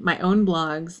my own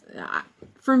blogs.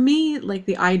 For me, like,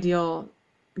 the ideal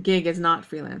gig is not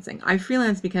freelancing. I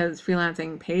freelance because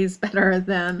freelancing pays better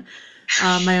than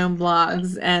my own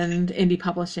blogs and indie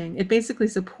publishing. It basically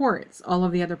supports all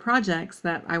of the other projects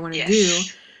that I want to do.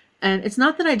 And it's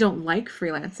not that I don't like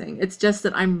freelancing. It's just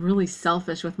that I'm really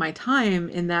selfish with my time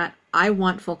in that I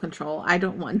want full control. I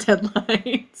don't want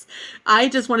deadlines. I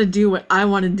just want to do what I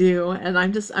want to do. And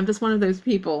I'm just one of those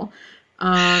people.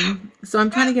 So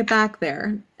I'm trying to get back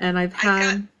there. And I've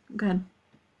had... Go ahead.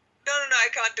 No, I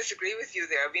can't disagree with you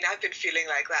there. I've been feeling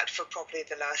like that for probably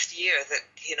the last year, that,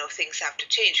 things have to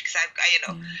change, because I'm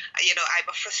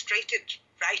a frustrated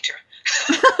writer,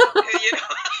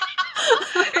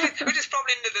 which is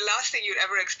probably the last thing you'd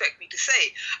ever expect me to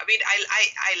say.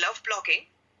 I love blogging.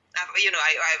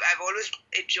 I've always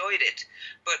enjoyed it,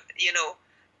 but,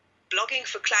 blogging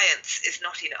for clients is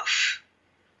not enough,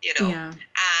 and,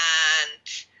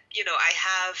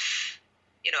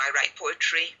 I write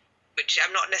poetry, which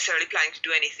I'm not necessarily planning to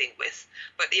do anything with.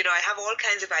 But, I have all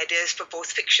kinds of ideas for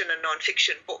both fiction and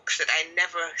non-fiction books that I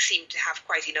never seem to have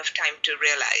quite enough time to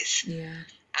realize. Yeah.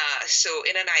 So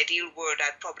in an ideal world,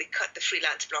 I'd probably cut the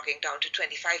freelance blogging down to 25%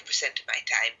 of my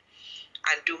time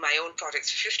and do my own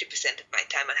projects for 50% of my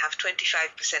time and have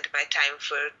 25% of my time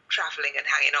for traveling and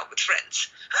hanging out with friends.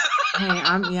 Hey,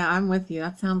 I'm with you.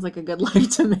 That sounds like a good life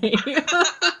to me.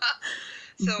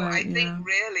 So I think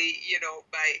really,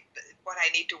 what I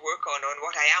need to work on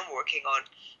what I am working on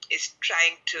is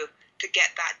trying to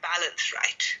get that balance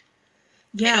right.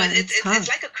 Yeah, it's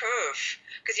like a curve,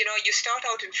 because, you start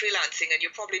out in freelancing and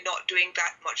you're probably not doing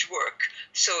that much work.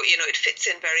 So, it fits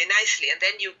in very nicely, and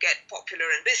then you get popular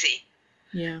and busy.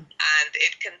 Yeah. And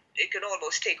it can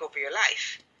almost take over your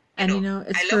life. And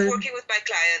I love working with my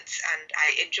clients, and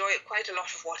I enjoy quite a lot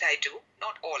of what I do.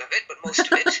 Not all of it, but most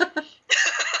of it.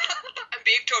 I'm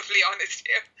being totally honest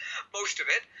here. Most of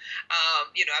it.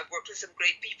 I've worked with some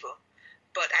great people,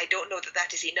 but I don't know that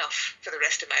that is enough for the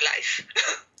rest of my life.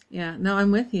 Yeah, no,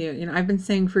 I'm with you. I've been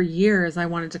saying for years I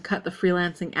wanted to cut the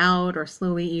freelancing out or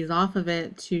slowly ease off of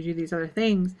it to do these other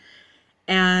things.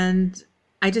 And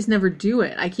I just never do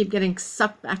it. I keep getting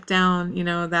sucked back down,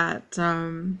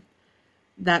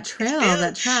 that trail,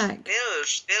 that track.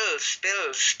 Bills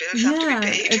have to be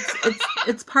paid.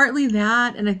 it's partly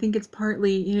that, and I think it's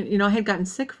partly, I had gotten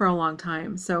sick for a long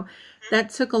time, so that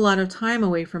took a lot of time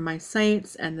away from my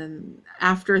sites. And then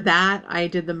after that, I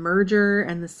did the merger,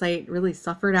 and the site really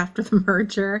suffered after the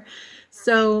merger.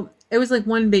 So it was like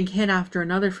one big hit after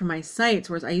another for my sites,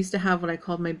 whereas I used to have what I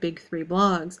called my big three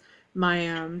blogs, my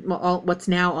what's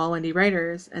now All Indie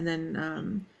Writers, and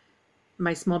then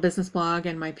my small business blog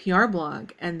and my PR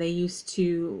blog, and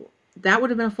that would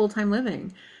have been a full-time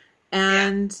living.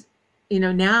 And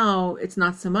now it's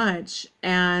not so much,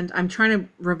 and I'm trying to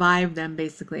revive them.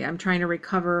 Basically, I'm trying to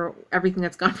recover everything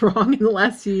that's gone wrong in the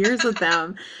last few years with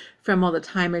them, from all the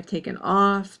time I've taken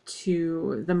off,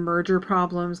 to the merger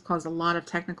problems caused a lot of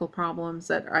technical problems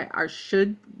that I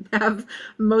should have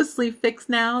mostly fixed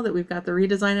now that we've got the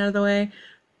redesign out of the way.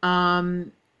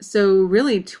 So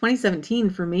really 2017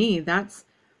 for me, that's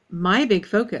my big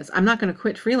focus. I'm not going to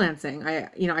quit freelancing. I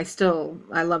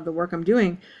love the work I'm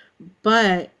doing,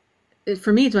 but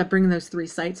for me, it's about bringing those 3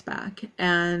 sites back.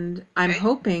 And I'm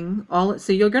hoping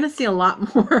so you're going to see a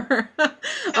lot more,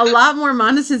 a lot more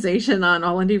monetization on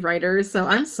All Indie Writers. So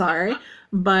I'm sorry,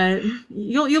 but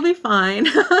you'll be fine.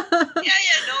 No,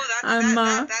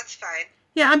 that's fine.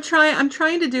 Yeah, I'm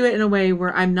trying to do it in a way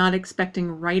where I'm not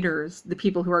expecting writers, the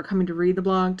people who are coming to read the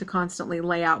blog, to constantly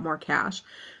lay out more cash.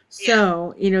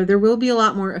 So, there will be a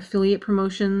lot more affiliate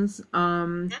promotions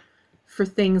for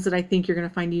things that I think you're going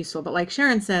to find useful. But like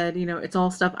Sharon said, it's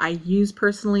all stuff I use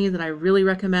personally that I really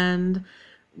recommend.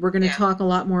 We're going to talk a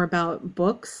lot more about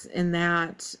books in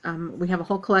that we have a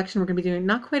whole collection. We're going to be doing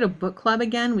not quite a book club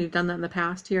again. We've done that in the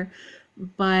past here.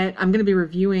 But I'm going to be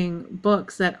reviewing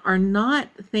books that are not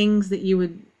things that you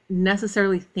would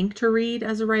necessarily think to read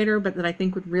as a writer, but that I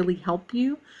think would really help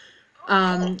you.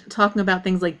 Talking about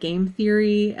things like game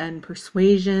theory and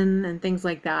persuasion and things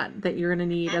like that you're going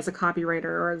to need as a copywriter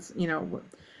or as,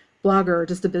 blogger or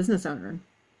just a business owner.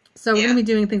 So we're going to be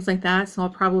doing things like that. So I'll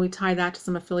probably tie that to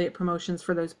some affiliate promotions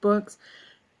for those books.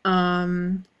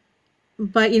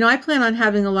 But, I plan on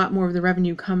having a lot more of the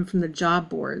revenue come from the job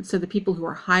board. So the people who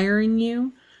are hiring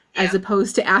you, as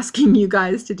opposed to asking you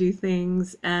guys to do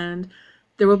things. And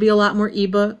there will be a lot more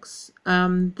ebooks.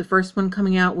 The first one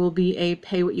coming out will be a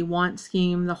pay what you want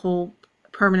scheme, the whole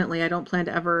permanently. I don't plan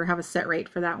to ever have a set rate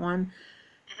for that one.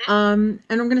 And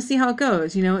we're going to see how it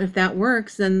goes. If that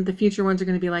works, then the future ones are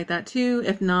going to be like that too.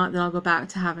 If not, then I'll go back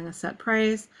to having a set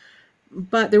price.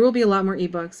 But there will be a lot more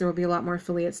ebooks. There will be a lot more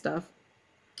affiliate stuff.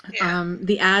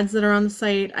 The ads that are on the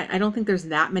site, I don't think there's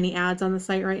that many ads on the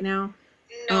site right now.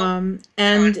 No.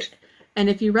 And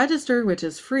if you register, which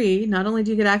is free, not only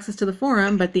do you get access to the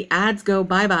forum, but the ads go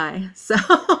bye-bye. So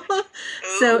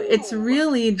it's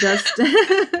really just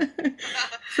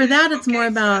for that. It's more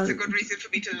about. That's a good reason for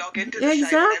me to log into the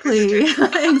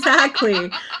site. Exactly.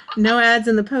 No ads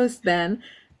in the post then.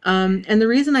 And the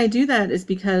reason I do that is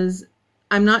because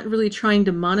I'm not really trying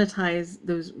to monetize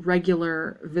those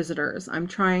regular visitors. I'm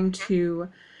trying to.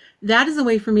 That is a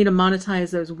way for me to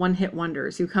monetize those one-hit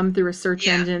wonders who come through a search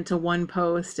engine to one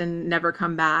post and never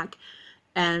come back.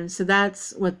 And so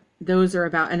that's what those are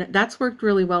about. And that's worked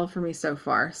really well for me so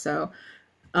far. So,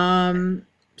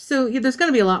 there's going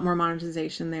to be a lot more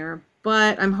monetization there.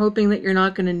 But I'm hoping that you're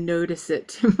not going to notice it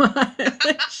too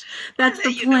much. That's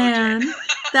the plan.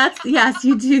 Yes,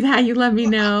 you do that. You let me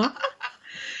know.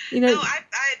 No,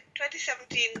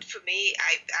 2017 for me,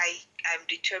 I'm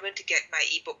determined to get my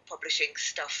ebook publishing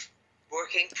stuff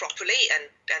working properly and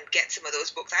get some of those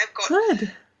books. I've got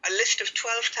a list of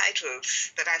 12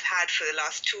 titles that I've had for the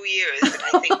last 2 years that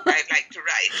I think I'd like to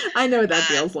write. I know what that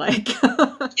feels like. And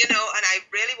I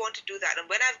really want to do that. And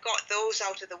when I've got those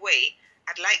out of the way,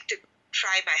 I'd like to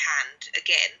try my hand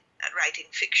again at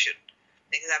writing fiction,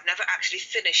 because I've never actually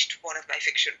finished one of my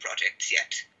fiction projects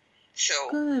yet. So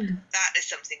that is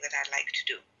something that I'd like to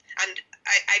do. And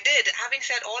I did, having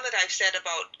said all that I've said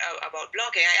about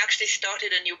blogging, I actually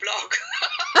started a new blog.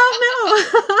 Oh no!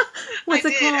 What's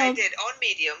it called? I did on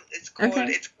Medium. It's called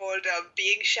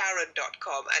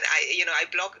beingsharon.com, and I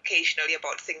blog occasionally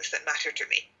about things that matter to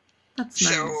me. That's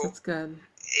nice. So that's good.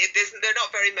 There are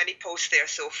not very many posts there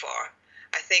so far.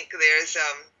 I think there's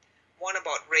one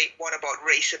about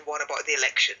race and one about the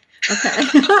election. Okay.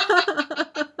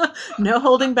 No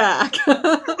holding back.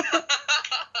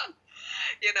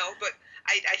 But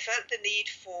I felt the need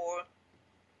for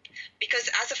because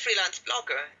as a freelance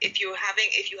blogger, if you have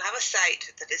a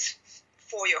site that is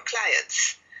for your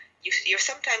clients, you're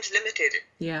sometimes limited.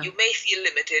 Yeah. You may feel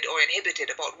limited or inhibited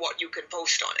about what you can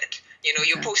post on it.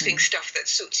 You're posting stuff that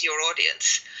suits your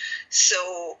audience.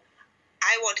 So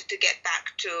I wanted to get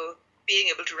back to being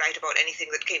able to write about anything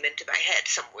that came into my head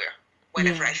somewhere,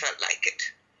 whenever I felt like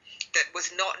it. That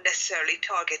was not necessarily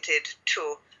targeted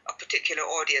to a particular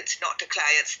audience, not to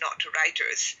clients, not to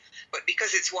writers. But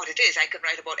because it's what it is, I can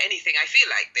write about anything I feel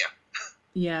like there.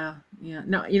 Yeah.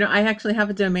 No, I actually have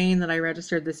a domain that I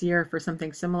registered this year for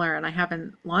something similar, and I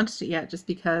haven't launched it yet just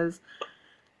because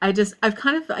I've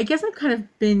kind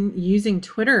of been using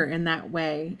Twitter in that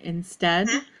way instead.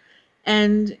 Mm-hmm.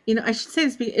 And, I should say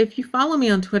this, if you follow me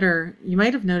on Twitter, you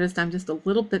might have noticed I'm just a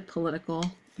little bit political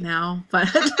now, but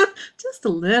just a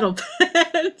little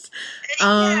bit.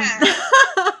 I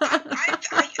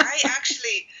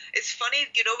actually, it's funny,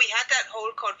 we had that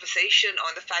whole conversation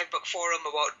on the 5-Book Forum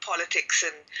about politics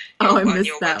and I on missed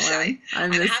your that website. one.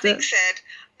 And having said,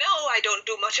 no, I don't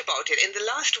do much about it. In the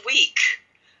last week,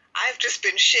 I've just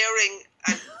been sharing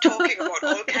and talking about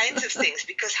all kinds of things,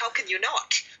 because how can you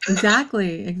not?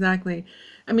 Exactly.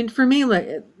 I mean, for me,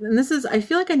 and I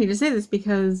feel like I need to say this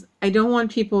because I don't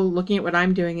want people looking at what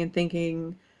I'm doing and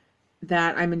thinking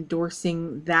that I'm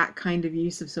endorsing that kind of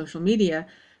use of social media.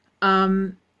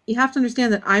 You have to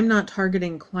understand that I'm not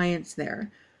targeting clients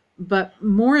there. But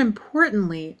more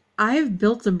importantly, I've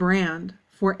built a brand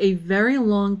for a very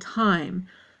long time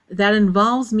that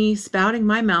involves me spouting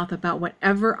my mouth about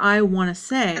whatever I want to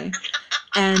say.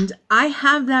 And I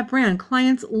have that brand.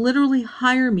 Clients literally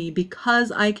hire me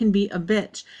because I can be a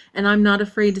bitch. And I'm not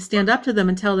afraid to stand up to them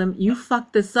and tell them, you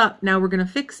fucked this up. Now we're going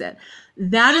to fix it.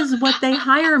 That is what they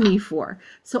hire me for.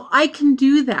 So I can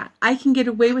do that. I can get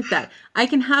away with that. I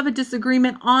can have a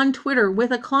disagreement on Twitter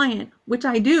with a client, which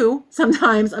I do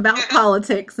sometimes, about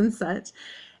politics and such.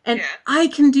 And I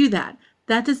can do that.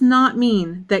 That does not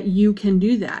mean that you can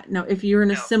do that. Now, if you're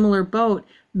in a similar boat,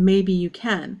 maybe you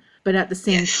can. But at the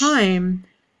same time,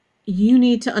 you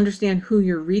need to understand who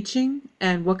you're reaching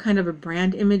and what kind of a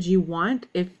brand image you want.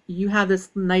 If you have this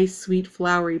nice, sweet,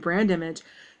 flowery brand image,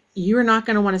 you're not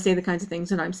going to want to say the kinds of things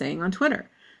that I'm saying on Twitter.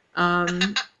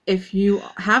 If you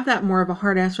have that more of a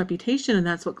hard-ass reputation and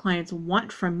that's what clients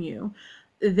want from you,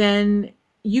 then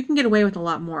you can get away with a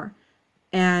lot more.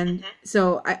 And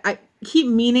so I keep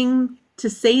meaning to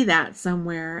say that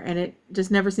somewhere, and it just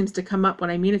never seems to come up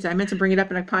when I mean it to. I meant to bring it up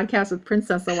in a podcast with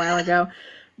Princess a while ago,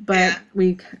 but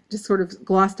we just sort of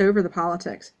glossed over the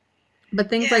politics. But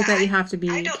things like that, you have to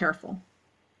be careful.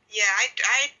 Yeah,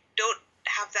 I don't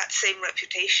have that same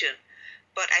reputation,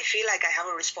 but I feel like I have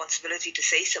a responsibility to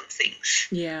say some things.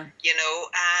 Yeah. And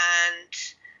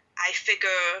I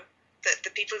figure that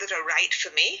the people that are right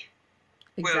for me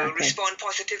will respond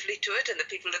positively to it, and the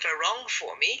people that are wrong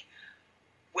for me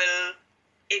will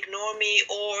ignore me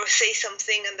or say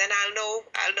something, and then I'll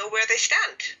know where they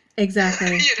stand.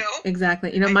 Exactly.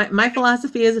 Exactly. My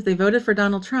philosophy is if they voted for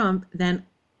Donald Trump, then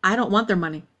I don't want their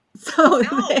money. So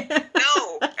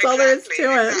that's all there is to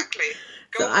it. Exactly.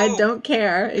 So home. I don't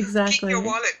care. Exactly. Keep your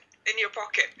wallet in your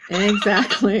pocket.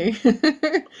 Exactly.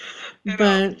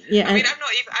 But yeah, I mean,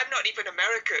 I'm not even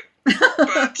American,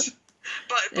 but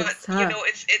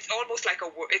it's almost like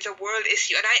it's a world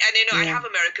issue, and I have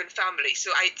American family,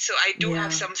 so I do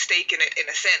have some stake in it in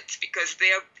a sense, because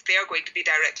they are going to be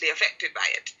directly affected by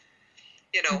it.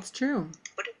 That's true.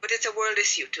 But it's a world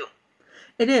issue too.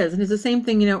 It is, and it's the same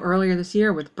thing. Earlier this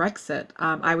year with Brexit,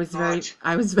 I was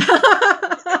I was in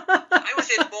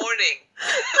mourning.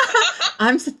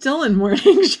 I'm still in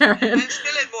mourning, Sharon. I'm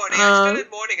still in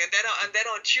mourning, and then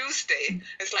on Tuesday,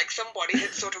 it's like somebody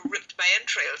had sort of ripped my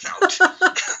entrails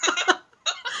out.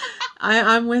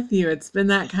 I'm with you. It's been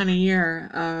that kind of year.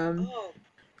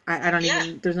 I don't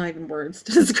even. There's not even words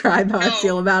to describe how I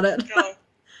feel about it. No.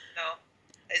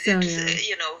 So, you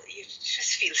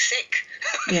just feel sick.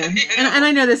 Yeah, and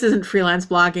I know this isn't freelance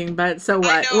blogging, but so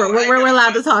what? We're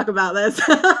allowed to talk about this.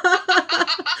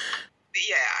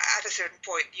 Yeah, at a certain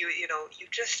point, you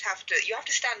just have to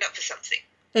stand up for something.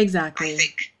 Exactly. I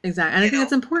think. Exactly, and I think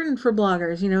it's important for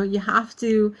bloggers. You have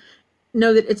to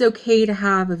know that it's okay to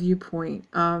have a viewpoint,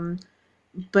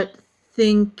 but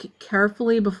think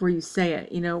carefully before you say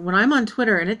it. When I'm on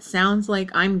Twitter and it sounds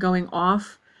like I'm going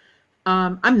off,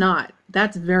 I'm not.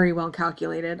 That's very well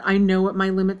calculated. I know what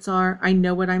my limits are. I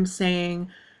know what I'm saying.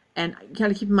 And you got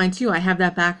to keep in mind, too, I have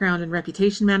that background in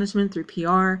reputation management through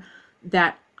PR,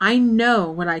 that I know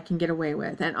what I can get away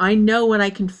with. And I know what I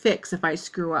can fix if I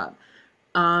screw up.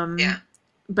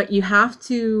 But you have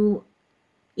to,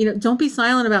 don't be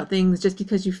silent about things just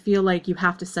because you feel like you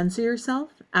have to censor yourself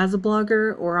as a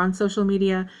blogger or on social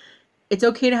media. it's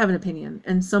okay to have an opinion.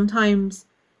 And sometimes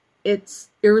it's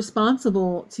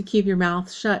irresponsible to keep your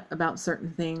mouth shut about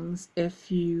certain things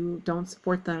if you don't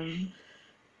support them.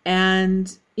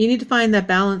 And you need to find that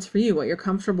balance for you, what you're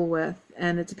comfortable with.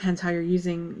 And it depends how you're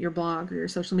using your blog or your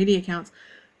social media accounts.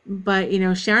 But,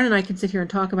 Sharon and I can sit here and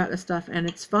talk about this stuff, and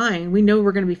it's fine. We know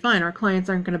we're going to be fine. Our clients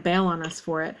aren't going to bail on us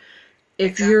for it.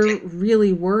 If you're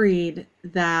really worried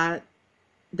that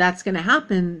that's going to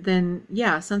happen, then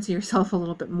censor yourself a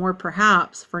little bit more,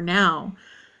 perhaps, for now.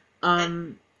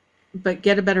 But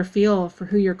get a better feel for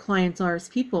who your clients are as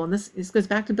people. And this goes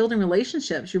back to building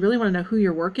relationships. You really want to know who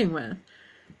you're working with.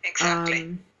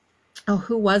 Exactly.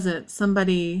 Who was it?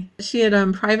 Somebody, she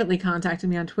had privately contacted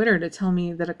me on Twitter to tell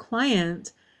me that a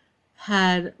client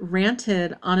had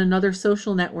ranted on another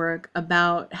social network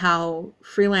about how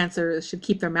freelancers should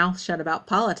keep their mouth shut about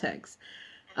politics.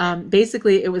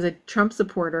 Basically, it was a Trump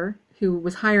supporter who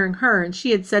was hiring her, and she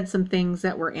had said some things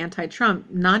that were anti-Trump,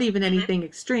 not even anything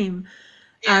extreme.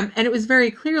 And it was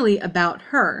very clearly about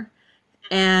her.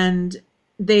 And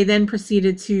they then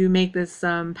proceeded to make this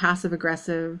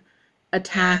passive-aggressive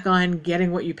attack on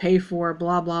getting what you pay for,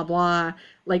 blah, blah, blah,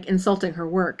 like insulting her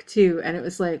work, too. And it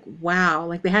was like, wow,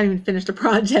 like they hadn't even finished a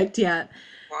project yet.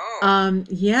 Wow.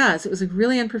 So it was like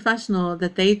really unprofessional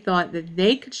that they thought that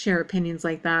they could share opinions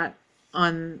like that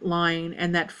online,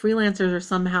 and that freelancers are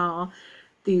somehow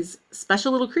these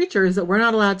special little creatures that we're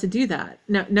not allowed to do that.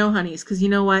 No, honeys, because you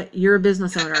know what? You're a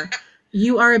business owner.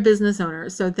 You are a business owner.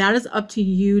 So that is up to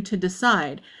you to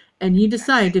decide. And you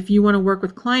decide if you want to work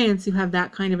with clients who have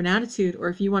that kind of an attitude, or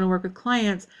if you want to work with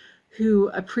clients who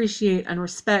appreciate and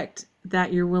respect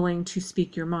that you're willing to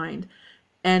speak your mind.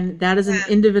 And that is an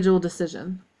individual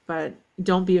decision, but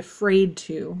don't be afraid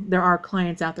to. There are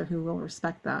clients out there who will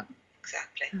respect that.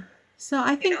 Exactly. So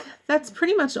I think that's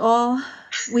pretty much all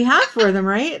we have for them,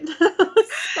 right? Yeah,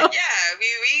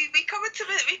 we covered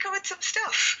some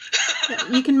stuff.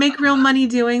 You can make real money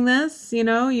doing this. You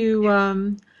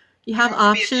have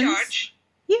options. Be in charge.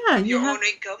 Yeah, your own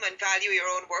income and value your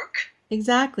own work.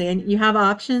 Exactly, and you have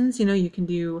options. You can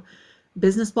do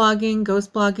business blogging,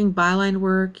 ghost blogging, byline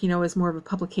work. As more of a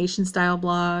publication style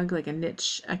blog, like a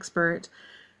niche expert.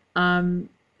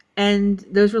 And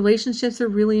those relationships are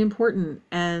really important.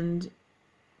 And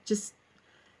just,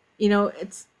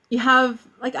 it's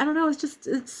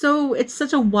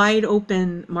such a wide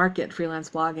open market, freelance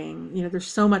blogging. There's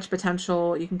so much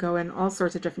potential. You can go in all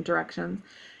sorts of different directions.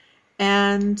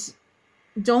 And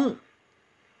don't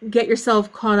get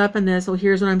yourself caught up in this,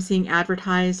 here's what I'm seeing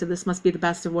advertised, so this must be the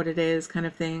best of what it is kind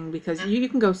of thing, because you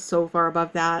can go so far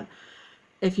above that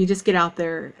if you just get out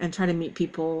there and try to meet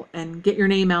people and get your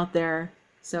name out there.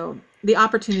 So the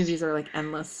opportunities are like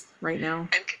endless right now.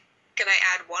 And can I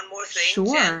add one more thing?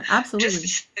 Sure, Jen? absolutely.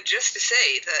 Just to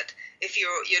say that if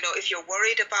you're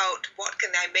worried about what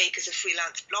can I make as a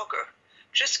freelance blogger,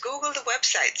 just Google the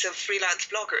websites of freelance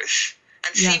bloggers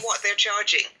and see what they're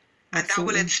charging, and that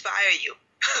will inspire you.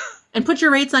 And put your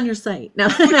rates on your site.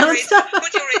 Put your rates on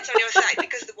your site,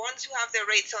 because the ones who have their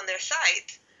rates on their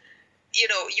site, you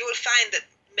will find that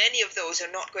many of those are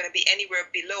not going to be anywhere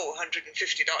below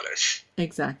 $150.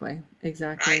 Exactly.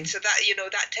 Right. So that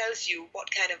that tells you what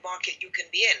kind of market you can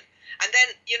be in. And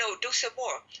then, do some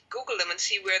more. Google them and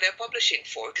see where they're publishing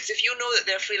for. Because if you know that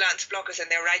they're freelance bloggers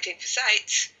and they're writing for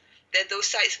sites, then those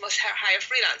sites must hire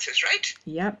freelancers, right?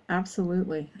 Yep,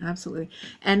 absolutely.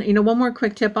 And one more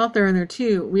quick tip out there in there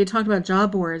too. We had talked about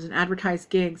job boards and advertised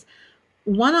gigs.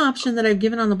 One option that I've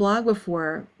given on the blog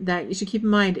before that you should keep in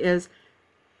mind is,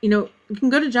 you can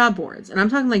go to job boards, and I'm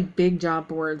talking like big job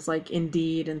boards like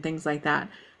Indeed and things like that.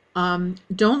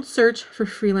 Don't search for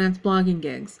freelance blogging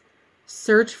gigs.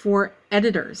 Search for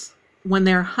editors. When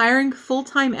they're hiring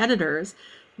full-time editors,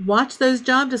 watch those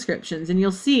job descriptions and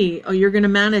you'll see, you're going to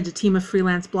manage a team of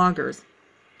freelance bloggers,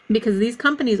 because these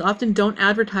companies often don't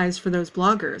advertise for those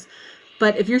bloggers.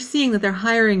 But if you're seeing that they're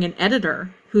hiring an editor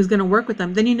who's going to work with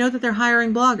them, then you know that they're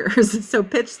hiring bloggers. So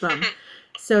pitch them.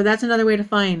 So that's another way to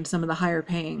find some of the higher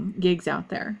paying gigs out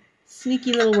there.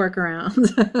 Sneaky little workaround.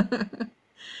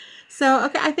 So,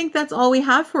 okay, I think that's all we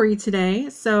have for you today.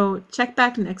 So check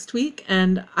back next week,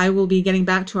 and I will be getting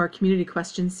back to our community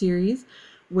question series,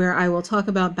 where I will talk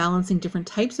about balancing different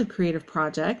types of creative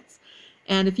projects.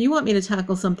 And if you want me to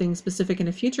tackle something specific in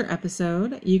a future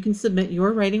episode, you can submit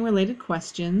your writing-related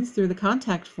questions through the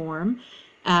contact form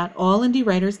at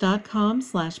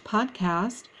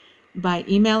allindiewriters.com/podcast, by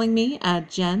emailing me at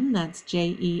Jenn, that's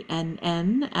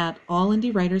JENN, at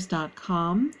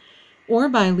allindiewriters.com, or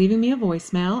by leaving me a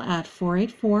voicemail at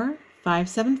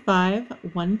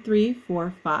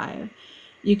 484-575-1345.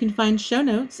 You can find show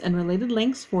notes and related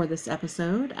links for this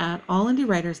episode at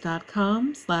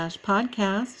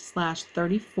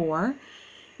allindiewriters.com/podcast/34.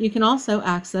 You can also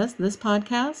access this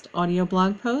podcast, audio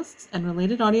blog posts, and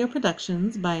related audio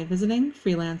productions by visiting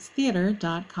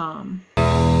freelancetheater.com.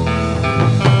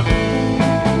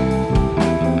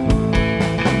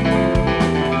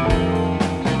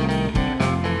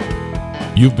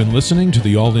 You've been listening to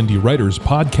the All Indie Writers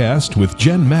podcast with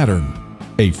Jenn Mattern,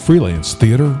 a Freelance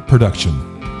Theater production.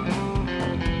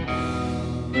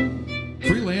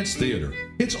 Freelance Theater.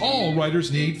 It's all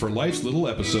writers need for life's little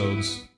episodes.